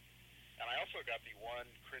oceans in it. And I also got the one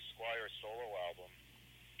Chris Squire solo album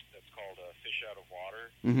that's called Fish Out of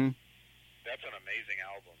Water. Mm-hmm. That's an amazing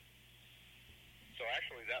album. So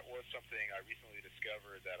actually that was something I recently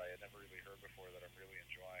discovered that I had never really heard before that I'm really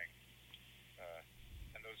enjoying.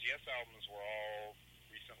 And those Yes albums were all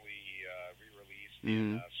recently re-released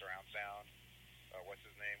in surround sound. What's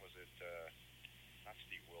his name? Was it not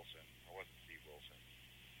Steve Wilson? It wasn't Steve Wilson.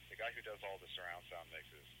 The guy who does all the surround sound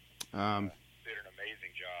mixes did an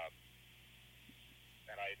amazing job.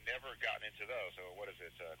 And I had never gotten into those. So what is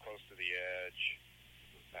it? Close to the Edge,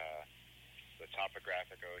 the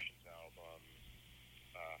Topographic Oceans album,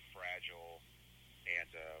 Fragile,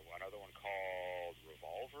 and another one called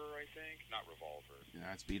Revolver, I think. Not Revolver.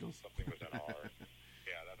 Yeah, that's Beatles. Something with an R.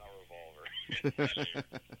 Yeah, that's not Revolver.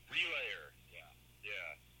 Relayer.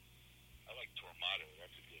 Yeah. I like Tormato.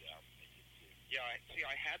 That's a good album. Yeah,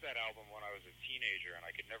 I had that album when I was a teenager, and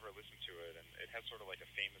I could never listen to it, and it has sort of like a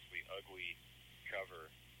famously ugly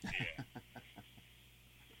cover. Yeah.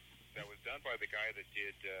 That was done by the guy that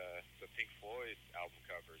did the Pink Floyd album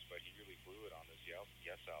covers, but he really blew it on this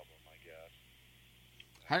Yes album, I guess.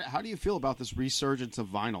 How do you feel about this resurgence of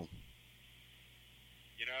vinyl?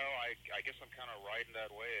 You know, I guess I'm kind of riding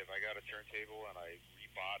that wave. I got a turntable, and I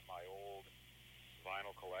rebought my old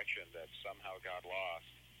vinyl collection that somehow got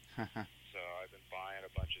lost. So I've been buying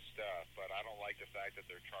a bunch of stuff, but I don't like the fact that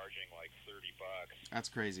they're charging like $30. That's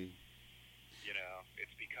crazy. You know,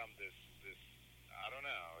 it's become this I don't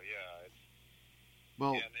know, yeah,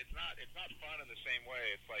 and it's not fun in the same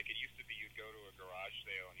way. It's like it used to be you'd go to a garage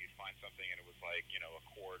sale and you'd find something and it was like, you know, a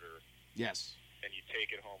quarter. Yes. And you'd take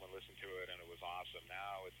it home and listen to it and it was awesome.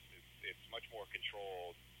 Now it's much more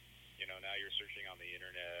controlled. You know, now you're searching on the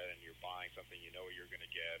internet and you're buying something you know what you're going to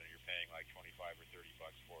get, and you're paying like $25 or $30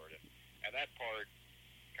 for it, and that part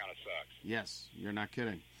kind of sucks. Yes, you're not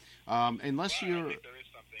kidding. Unless you're. I think there is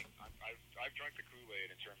something. I've drunk the Kool-Aid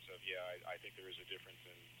in terms of I think there is a difference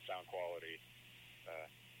in sound quality.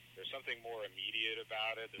 There's something more immediate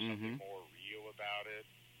about it. There's something more real about it.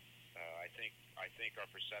 I think our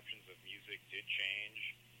perceptions of music did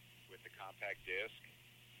change with the compact disc.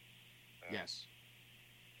 Yes.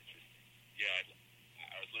 Yeah,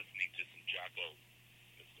 I was listening to some Jocko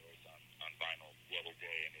stories on vinyl the other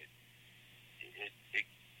day, and it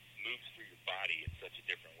moves through your body in such a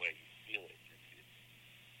different way. You feel it.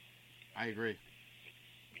 I agree.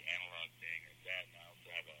 The analog thing and that, and I also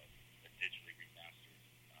have a digitally remastered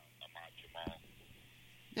Ahmad Jamal.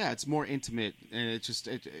 Yeah, it's more intimate, and it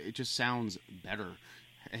just sounds better.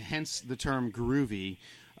 Hence the term groovy.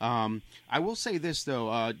 I will say this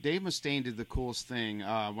though, Dave Mustaine did the coolest thing.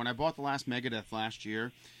 When I bought the last Megadeth last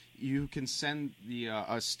year, you can send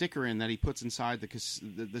a sticker in that he puts inside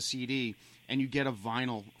the CD, and you get a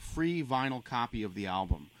free vinyl copy of the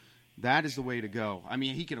album. That is the way to go. I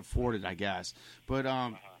mean, he can afford it, I guess. But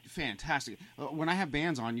fantastic. When I have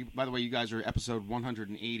bands on, by the way, you guys are episode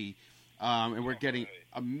 180, and we're getting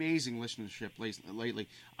amazing listenership lately.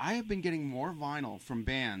 I have been getting more vinyl from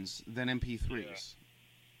bands than MP3s.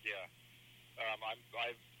 Yeah.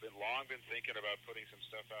 I've long been thinking about putting some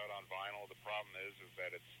stuff out on vinyl. The problem is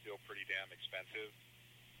that it's still pretty damn expensive.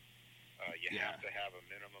 You have to have a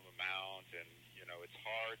minimum amount, and it's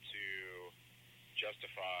hard to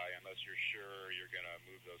justify unless you're sure you're going to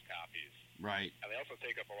move those copies. Right. And they also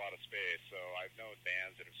take up a lot of space. So I've known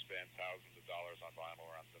bands that have spent thousands of dollars on vinyl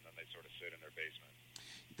runs, and then they sort of sit in their basement.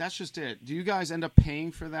 That's just it. Do you guys end up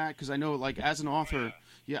paying for that? Because I know, like, as an author,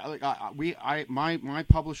 my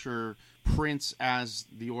publisher prints as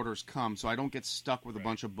the orders come, so I don't get stuck with a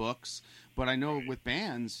bunch of books. But I know with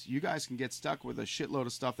bands, you guys can get stuck with a shitload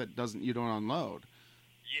of stuff that you don't unload.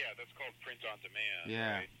 Yeah, that's called print on demand.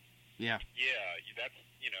 Yeah. Right? Yeah. Yeah, that's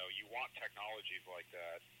you want technologies like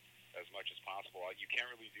that as much as possible. You can't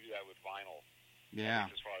really do that with vinyl. Yeah.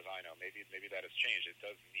 As far as I know, maybe that has changed. It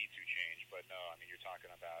does need to change, but no, I mean you're talking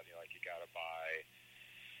about you got to buy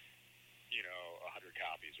 100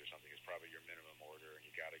 copies or something is probably your minimum order, and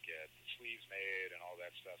you got to get the sleeves made and all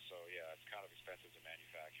that stuff. So yeah, it's kind of expensive to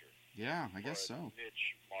manufacture. Yeah, I guess so.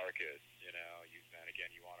 Niche market, and again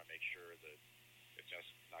you want to make sure that it's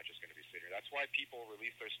not just going to be sitting here. That's why people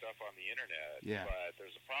release their stuff on the internet. Yeah. But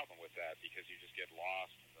there's a problem with that because you just get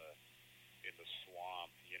lost in the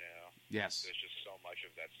swamp. Yes. There's just so much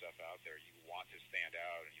of that stuff out there. You want to stand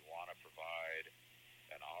out and you want to provide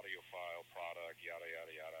an audiophile product, yada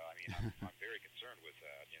yada yada. I mean, I'm very concerned with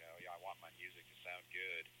that. I want my music to sound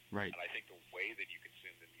good. Right. And I think the way that you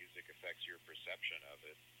consume the music affects your perception of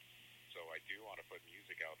it. So I do want to put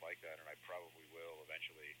music out like that, and I probably will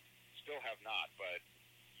eventually. Still have not, but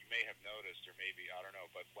you may have noticed, or maybe I don't know.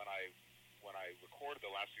 But when I recorded the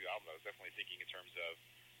last few albums, I was definitely thinking in terms of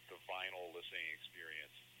the vinyl listening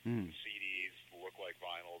experience. The CDs look like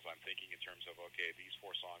vinyls. I'm thinking in terms of these 4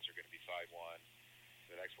 songs are going to be side 1,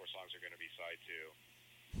 the next 4 songs are going to be side 2.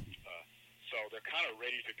 So they're kind of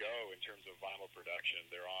ready to go in terms of vinyl production.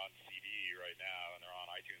 They're on CD right now and they're on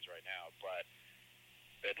iTunes right now. But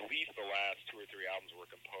at least the last 2 or 3 albums were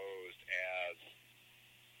composed as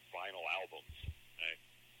vinyl albums, right?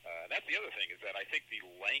 That's the other thing is that I think the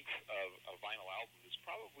length of a vinyl album is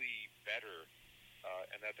probably better,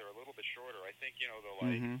 and that they're a little bit shorter. I think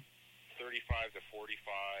the 35 to 45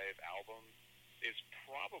 album is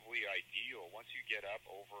probably ideal. Once you get up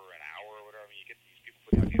over an hour or whatever, you get these people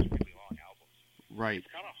putting out these really long albums. Right.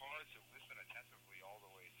 It's kind of hard to listen attentively all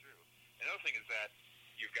the way through. Another thing is that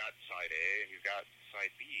you've got side A and you've got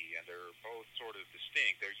side B, and they're both sort of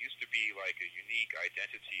distinct. There used to be like a unique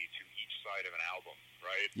identity to each side of an album,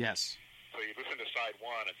 right? Yes. So you listen to side 1,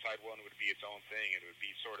 and side 1 would be its own thing, and it would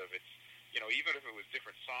be sort of even if it was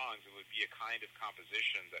different songs, it would be a kind of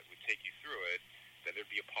composition that would take you through it. Then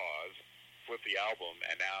there'd be a pause, flip the album,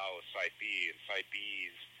 and now side B, and side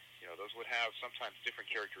B's, those would have sometimes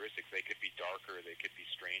different characteristics. They could be darker, they could be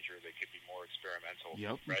stranger, they could be more experimental,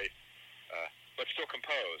 right? But still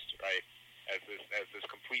composed, right? As this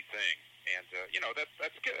complete thing, and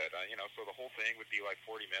that's good. So the whole thing would be like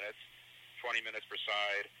 40 minutes, 20 minutes per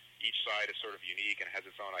side. Each side is sort of unique and has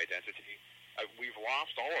its own identity. We've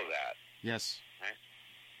lost all of that. Yes. Right?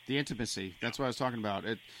 The intimacy. That's what I was talking about.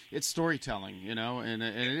 It's storytelling, you know, and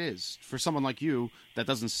it is. For someone like you that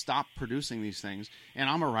doesn't stop producing these things, and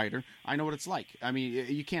I'm a writer, I know what it's like. I mean,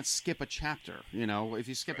 you can't skip a chapter, you know. If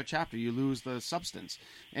you skip a chapter, you lose the substance.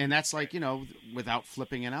 And that's like, you know, without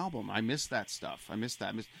flipping an album. I miss that stuff. I miss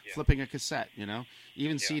that. Flipping a cassette, you know.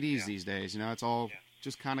 Even CDs these days, you know, it's all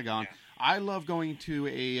just kind of gone. I love going to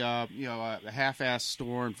a half-ass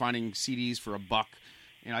store and finding CDs for $1.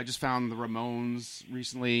 You know, I just found the Ramones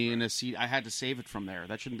recently in a CD. I had to save it from there.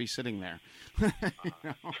 That shouldn't be sitting there. You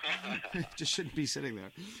know? It just shouldn't be sitting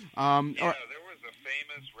there. There was a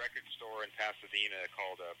famous record store in Pasadena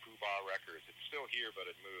called Pooh Bah Records. It's still here, but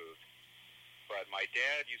it moved. But my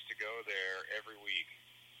dad used to go there every week,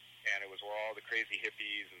 and it was where all the crazy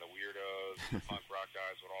hippies and the weirdos and the punk rock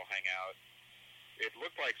guys would all hang out. It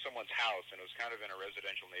looked like someone's house, and it was kind of in a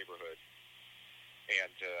residential neighborhood.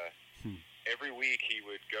 And every week he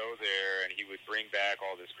would go there, and he would bring back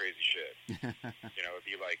all this crazy shit. You know, it'd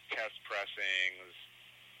be like test pressings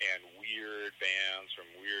and weird bands from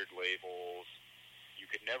weird labels. You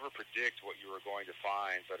could never predict what you were going to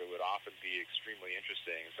find, but it would often be extremely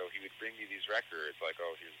interesting. So he would bring me these records, like,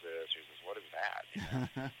 oh, here's this, what is that? You know?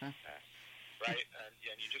 Right?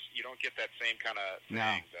 And you don't get that same kind of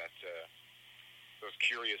thing that... those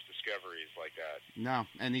curious discoveries like that. No,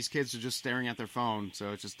 and these kids are just staring at their phone,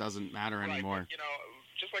 so it just doesn't matter anymore. But, you know,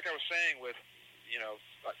 just like I was saying with, you know,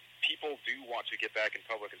 people do want to get back in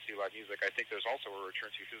public and see live music. I think there's also a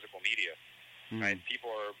return to physical media. Right?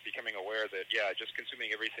 People are becoming aware that, just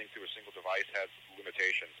consuming everything through a single device has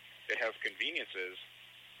limitations. It has conveniences,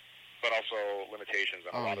 but also limitations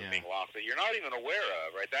and a lot of being lost that you're not even aware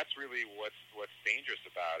of, right? That's really what's dangerous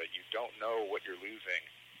about it. You don't know what you're losing.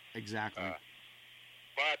 Exactly.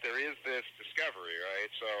 But there is this discovery,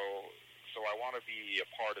 right? So I want to be a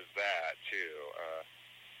part of that too.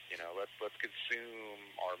 You know, let's consume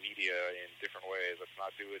our media in different ways. Let's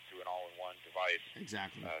not do it through an all-in-one device.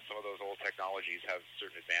 Exactly. Some of those old technologies have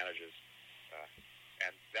certain advantages,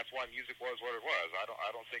 and that's why music was what it was.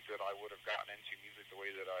 I don't think that I would have gotten into music the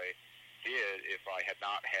way that I did if I had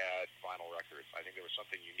not had vinyl records. I think there was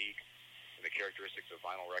something unique in the characteristics of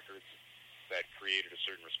vinyl records that created a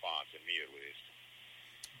certain response in me, at least.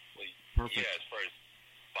 Perfect. Yeah, as far as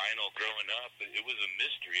vinyl growing up, it was a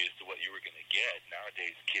mystery as to what you were going to get.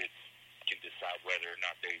 Nowadays, kids can decide whether or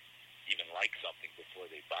not they even like something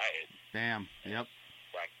before they buy it. Bam. Yep.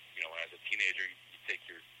 Like, you know, as a teenager, you save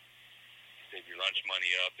your lunch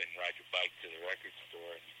money up and ride your bike to the record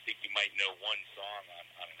store, and you think you might know one song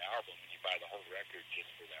on an album, and you buy the whole record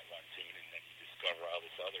just for that one tune, and then you discover all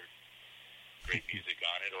this other great music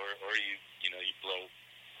on it, or you blow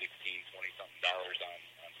 $16, $20-something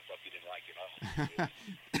on stuff you didn't like at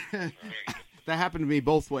all. That happened to me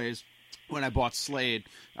both ways. When I bought Slade,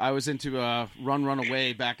 I was into Run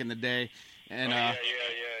Away back in the day, and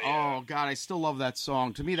oh god, I still love that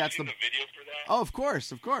song. To me, that's the video for that. Oh, of course,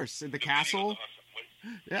 the castle.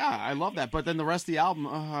 Yeah, I love that. But then the rest of the album,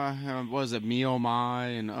 what was it, Me Oh My,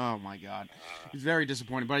 and oh my god, it's very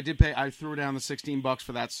disappointing. But I did pay. I threw down the $16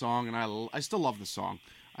 for that song, and I still love the song.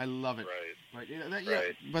 I love it. Right. Right.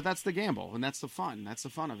 But that's the gamble, and that's the fun. That's the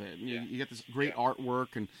fun of it. You get this great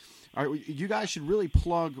artwork, and you guys should really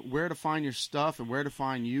plug where to find your stuff and where to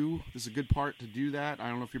find you. This is a good part to do that. I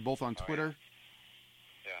don't know if you're both on Twitter.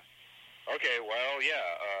 Yeah. Okay. Well,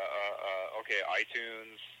 okay.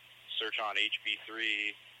 iTunes. Search on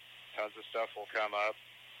HB3. Tons of stuff will come up.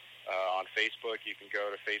 On Facebook, you can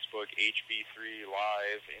go to Facebook HB3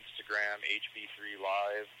 Live. Instagram HB3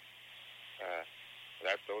 Live.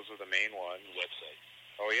 Those are the main ones. Website.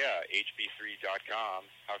 Oh, yeah, hb3.com.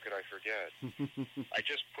 How could I forget? I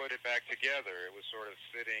just put it back together. It was sort of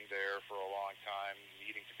sitting there for a long time,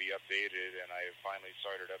 needing to be updated, and I finally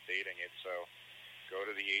started updating it. So go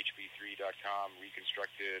to the hb3.com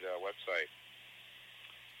reconstructed website.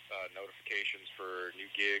 Notifications for new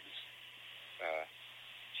gigs,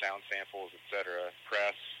 sound samples, etc.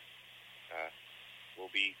 Press. We'll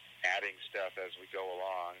be adding stuff as we go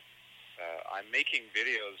along. I'm making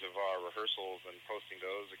videos of our rehearsals and posting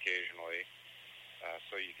those occasionally,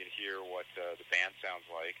 so you can hear what the band sounds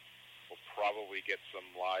like. We'll probably get some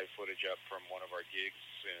live footage up from one of our gigs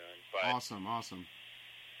soon. But Awesome.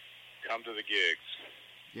 Come to the gigs.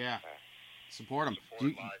 Yeah. Support them.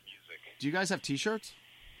 Support live music. Do you guys have T-shirts?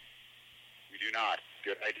 We do not.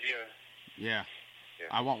 Good idea. Yeah.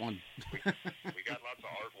 I want one. we got lots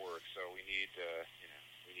of artwork, so we need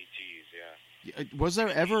tees. Yeah. Was there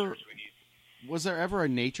ever a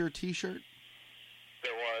nature T-shirt?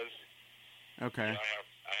 There was. Okay. I have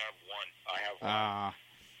one.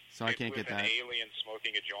 So I can't get that. An alien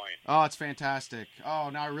smoking a joint. Oh, it's fantastic. Oh,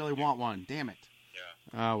 now I really want one. Damn it. Yeah.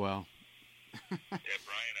 Oh, well. Yeah,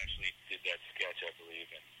 Brian actually did that sketch, I believe.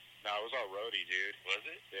 And No, it was all roadie, dude. was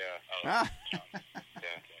it? Yeah. Oh, Yeah.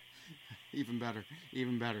 Even better.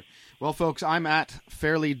 Even better. Well, folks, I'm at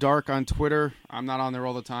Fairly Dark on Twitter. I'm not on there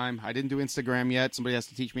all the time. I didn't do Instagram yet. Somebody has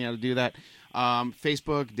to teach me how to do that.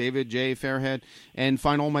 Facebook, David J. Fairhead. And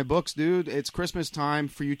find all my books, dude. It's Christmas time.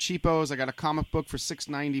 For you cheapos, I got a comic book for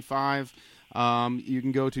 $6.95. You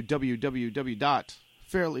can go to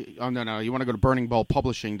www.fairly... Oh, no. You want to go to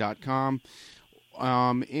burningballpublishing.com.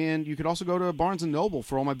 And you could also go to Barnes & Noble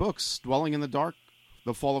for all my books. Dwelling in the Dark,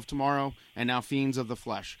 The Fall of Tomorrow, and now Fiends of the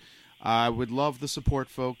Flesh. I would love the support,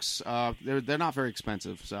 folks. They're not very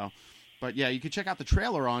expensive, so. But yeah, you can check out the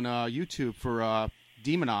trailer on YouTube for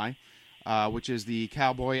Demon Eye, which is the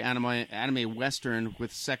cowboy anime western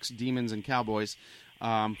with sex, demons, and cowboys.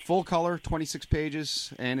 Full color, 26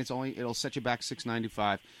 pages, and it'll set you back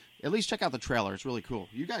 $6.95. At least check out the trailer. It's really cool.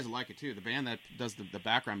 You guys like it too. The band that does the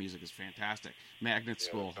background music is fantastic. Magnet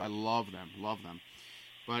School. I love them. Love them.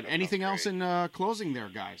 But anything else in closing there,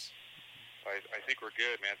 guys? I think we're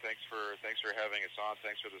good, man. Thanks for having us on.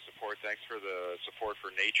 Thanks for the support. Thanks for the support for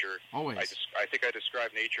Nature. Always. I think I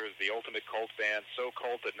described Nature as the ultimate cult band, so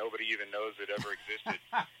cult that nobody even knows it ever existed.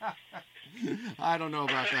 I don't know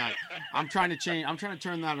about that. I'm trying to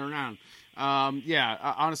turn that around.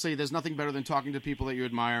 Honestly, there's nothing better than talking to people that you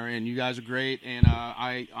admire, and you guys are great. And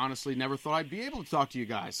I honestly never thought I'd be able to talk to you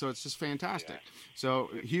guys, so it's just fantastic. Yeah. So,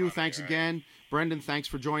 Hugh, thanks again. Brendan, thanks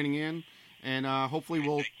for joining in, and hopefully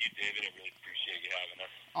we'll. Thank you, David. I really appreciate you having us.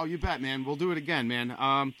 Oh, you bet, man. We'll do it again, man.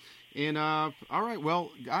 All right.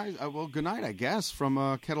 Well, guys, good night, I guess,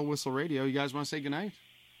 from Kettle Whistle Radio. You guys want to say good night?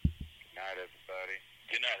 Night, everybody.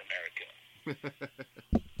 Good night, America.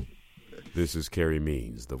 This is Kerry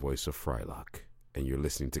Means, the voice of Frylock, and you're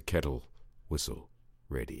listening to Kettle Whistle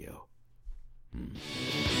Radio.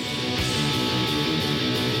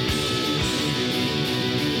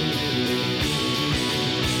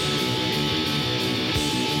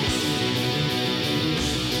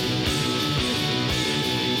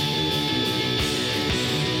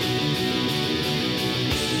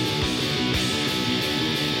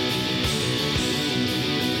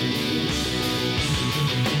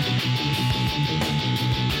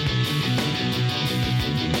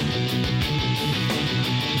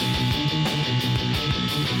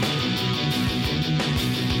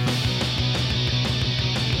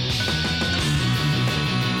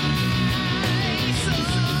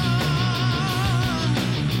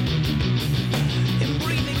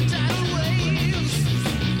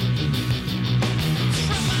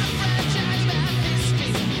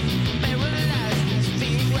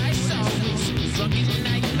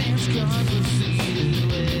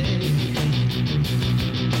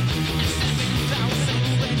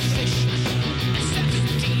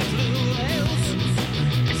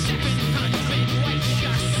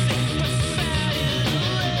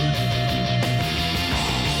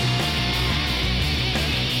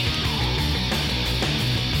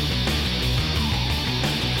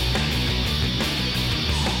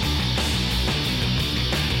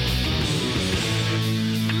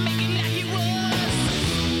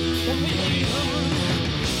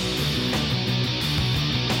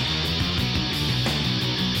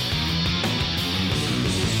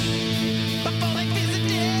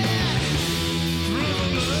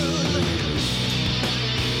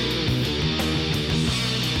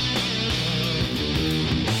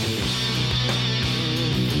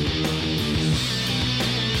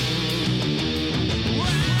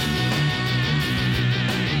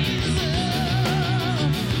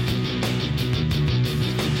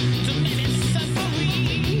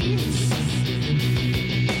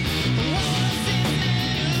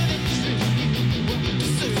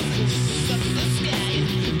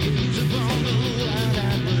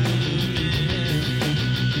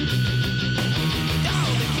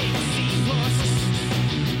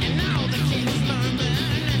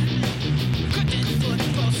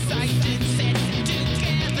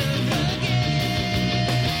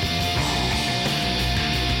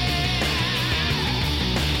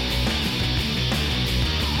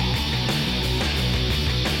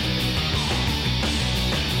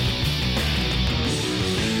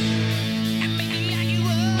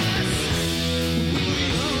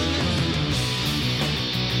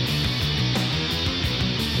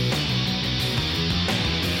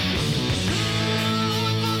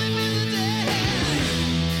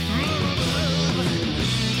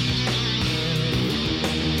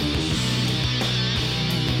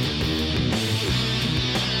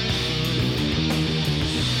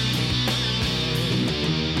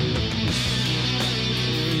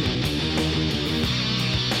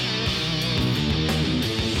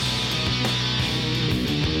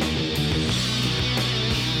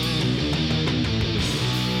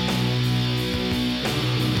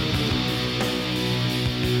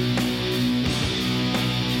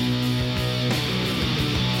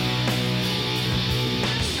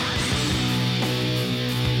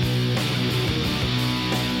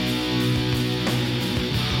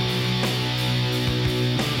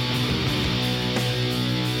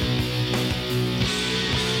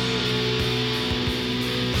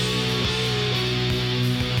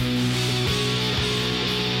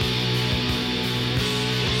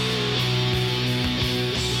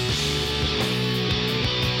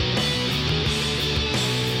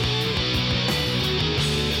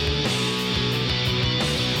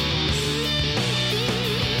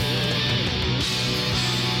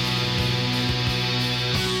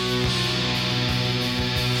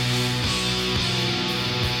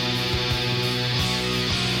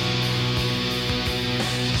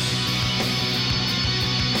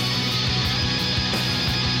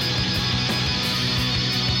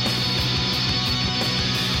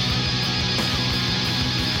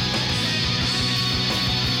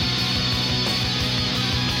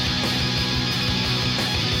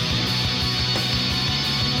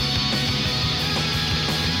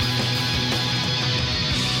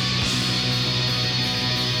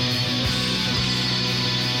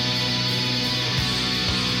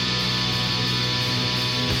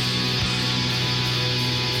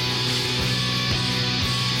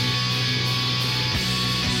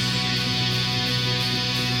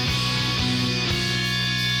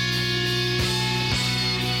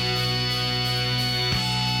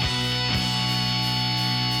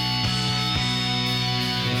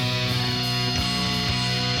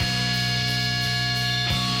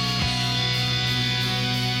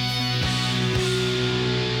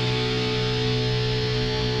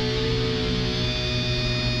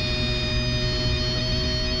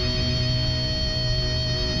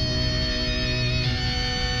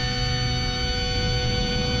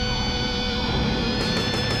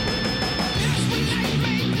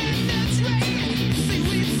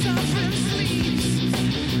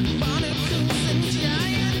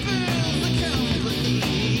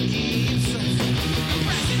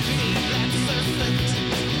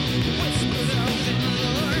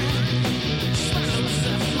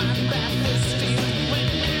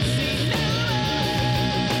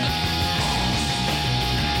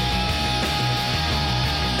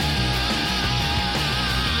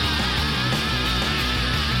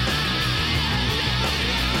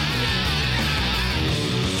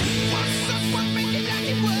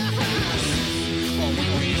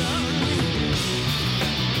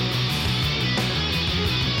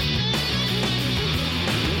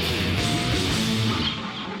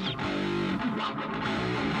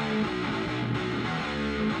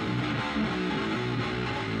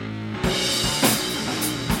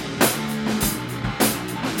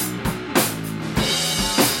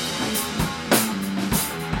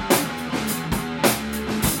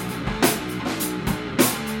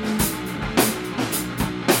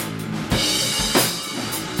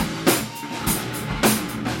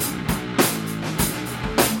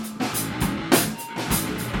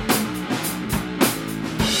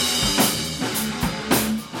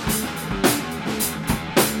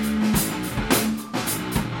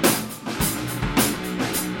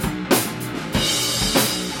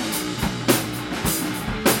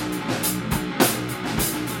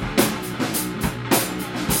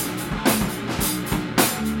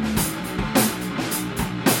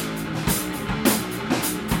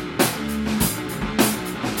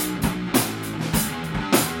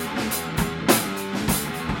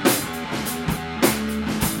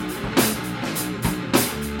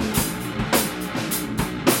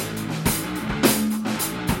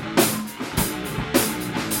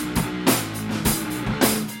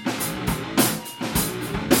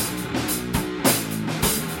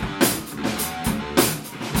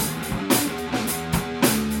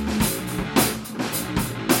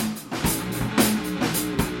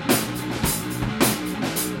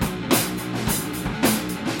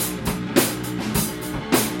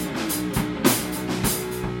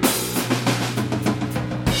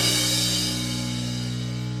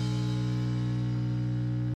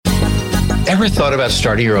 Ever thought about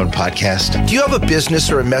starting your own podcast? Do you have a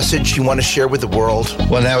business or a message you want to share with the world?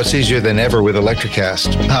 Well, now it's easier than ever with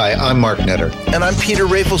Electrocast. Hi, I'm Mark Netter. And I'm Peter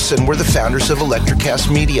Rafelson. We're the founders of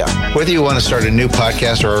Electrocast Media. Whether you want to start a new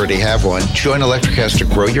podcast or already have one, join Electrocast to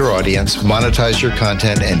grow your audience, monetize your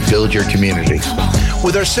content, and build your community.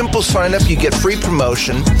 With our simple sign-up, you get free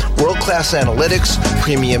promotion, world-class analytics,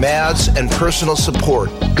 premium ads, and personal support.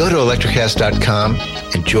 Go to electrocast.com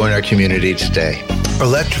and join our community today.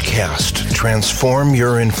 Electrocast. Transform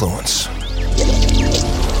your influence.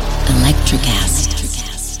 Electrocast.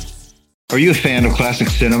 Are you a fan of classic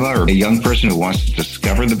cinema or a young person who wants to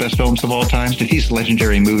discover the best films of all time? Do these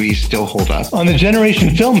legendary movies still hold up? On the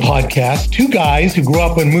Generation Film podcast, two guys who grew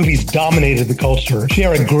up when movies dominated the culture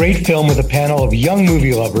share a great film with a panel of young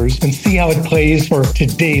movie lovers and see how it plays for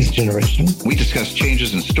today's generation. We discuss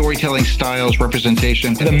changes in storytelling styles,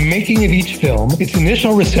 representation, the making of each film, its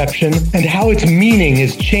initial reception, and how its meaning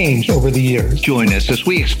has changed over the years. Join us as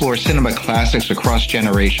we explore cinema classics across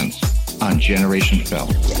generations on Generation Film.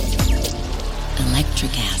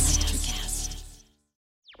 Electrocast.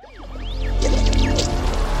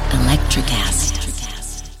 Electrocast.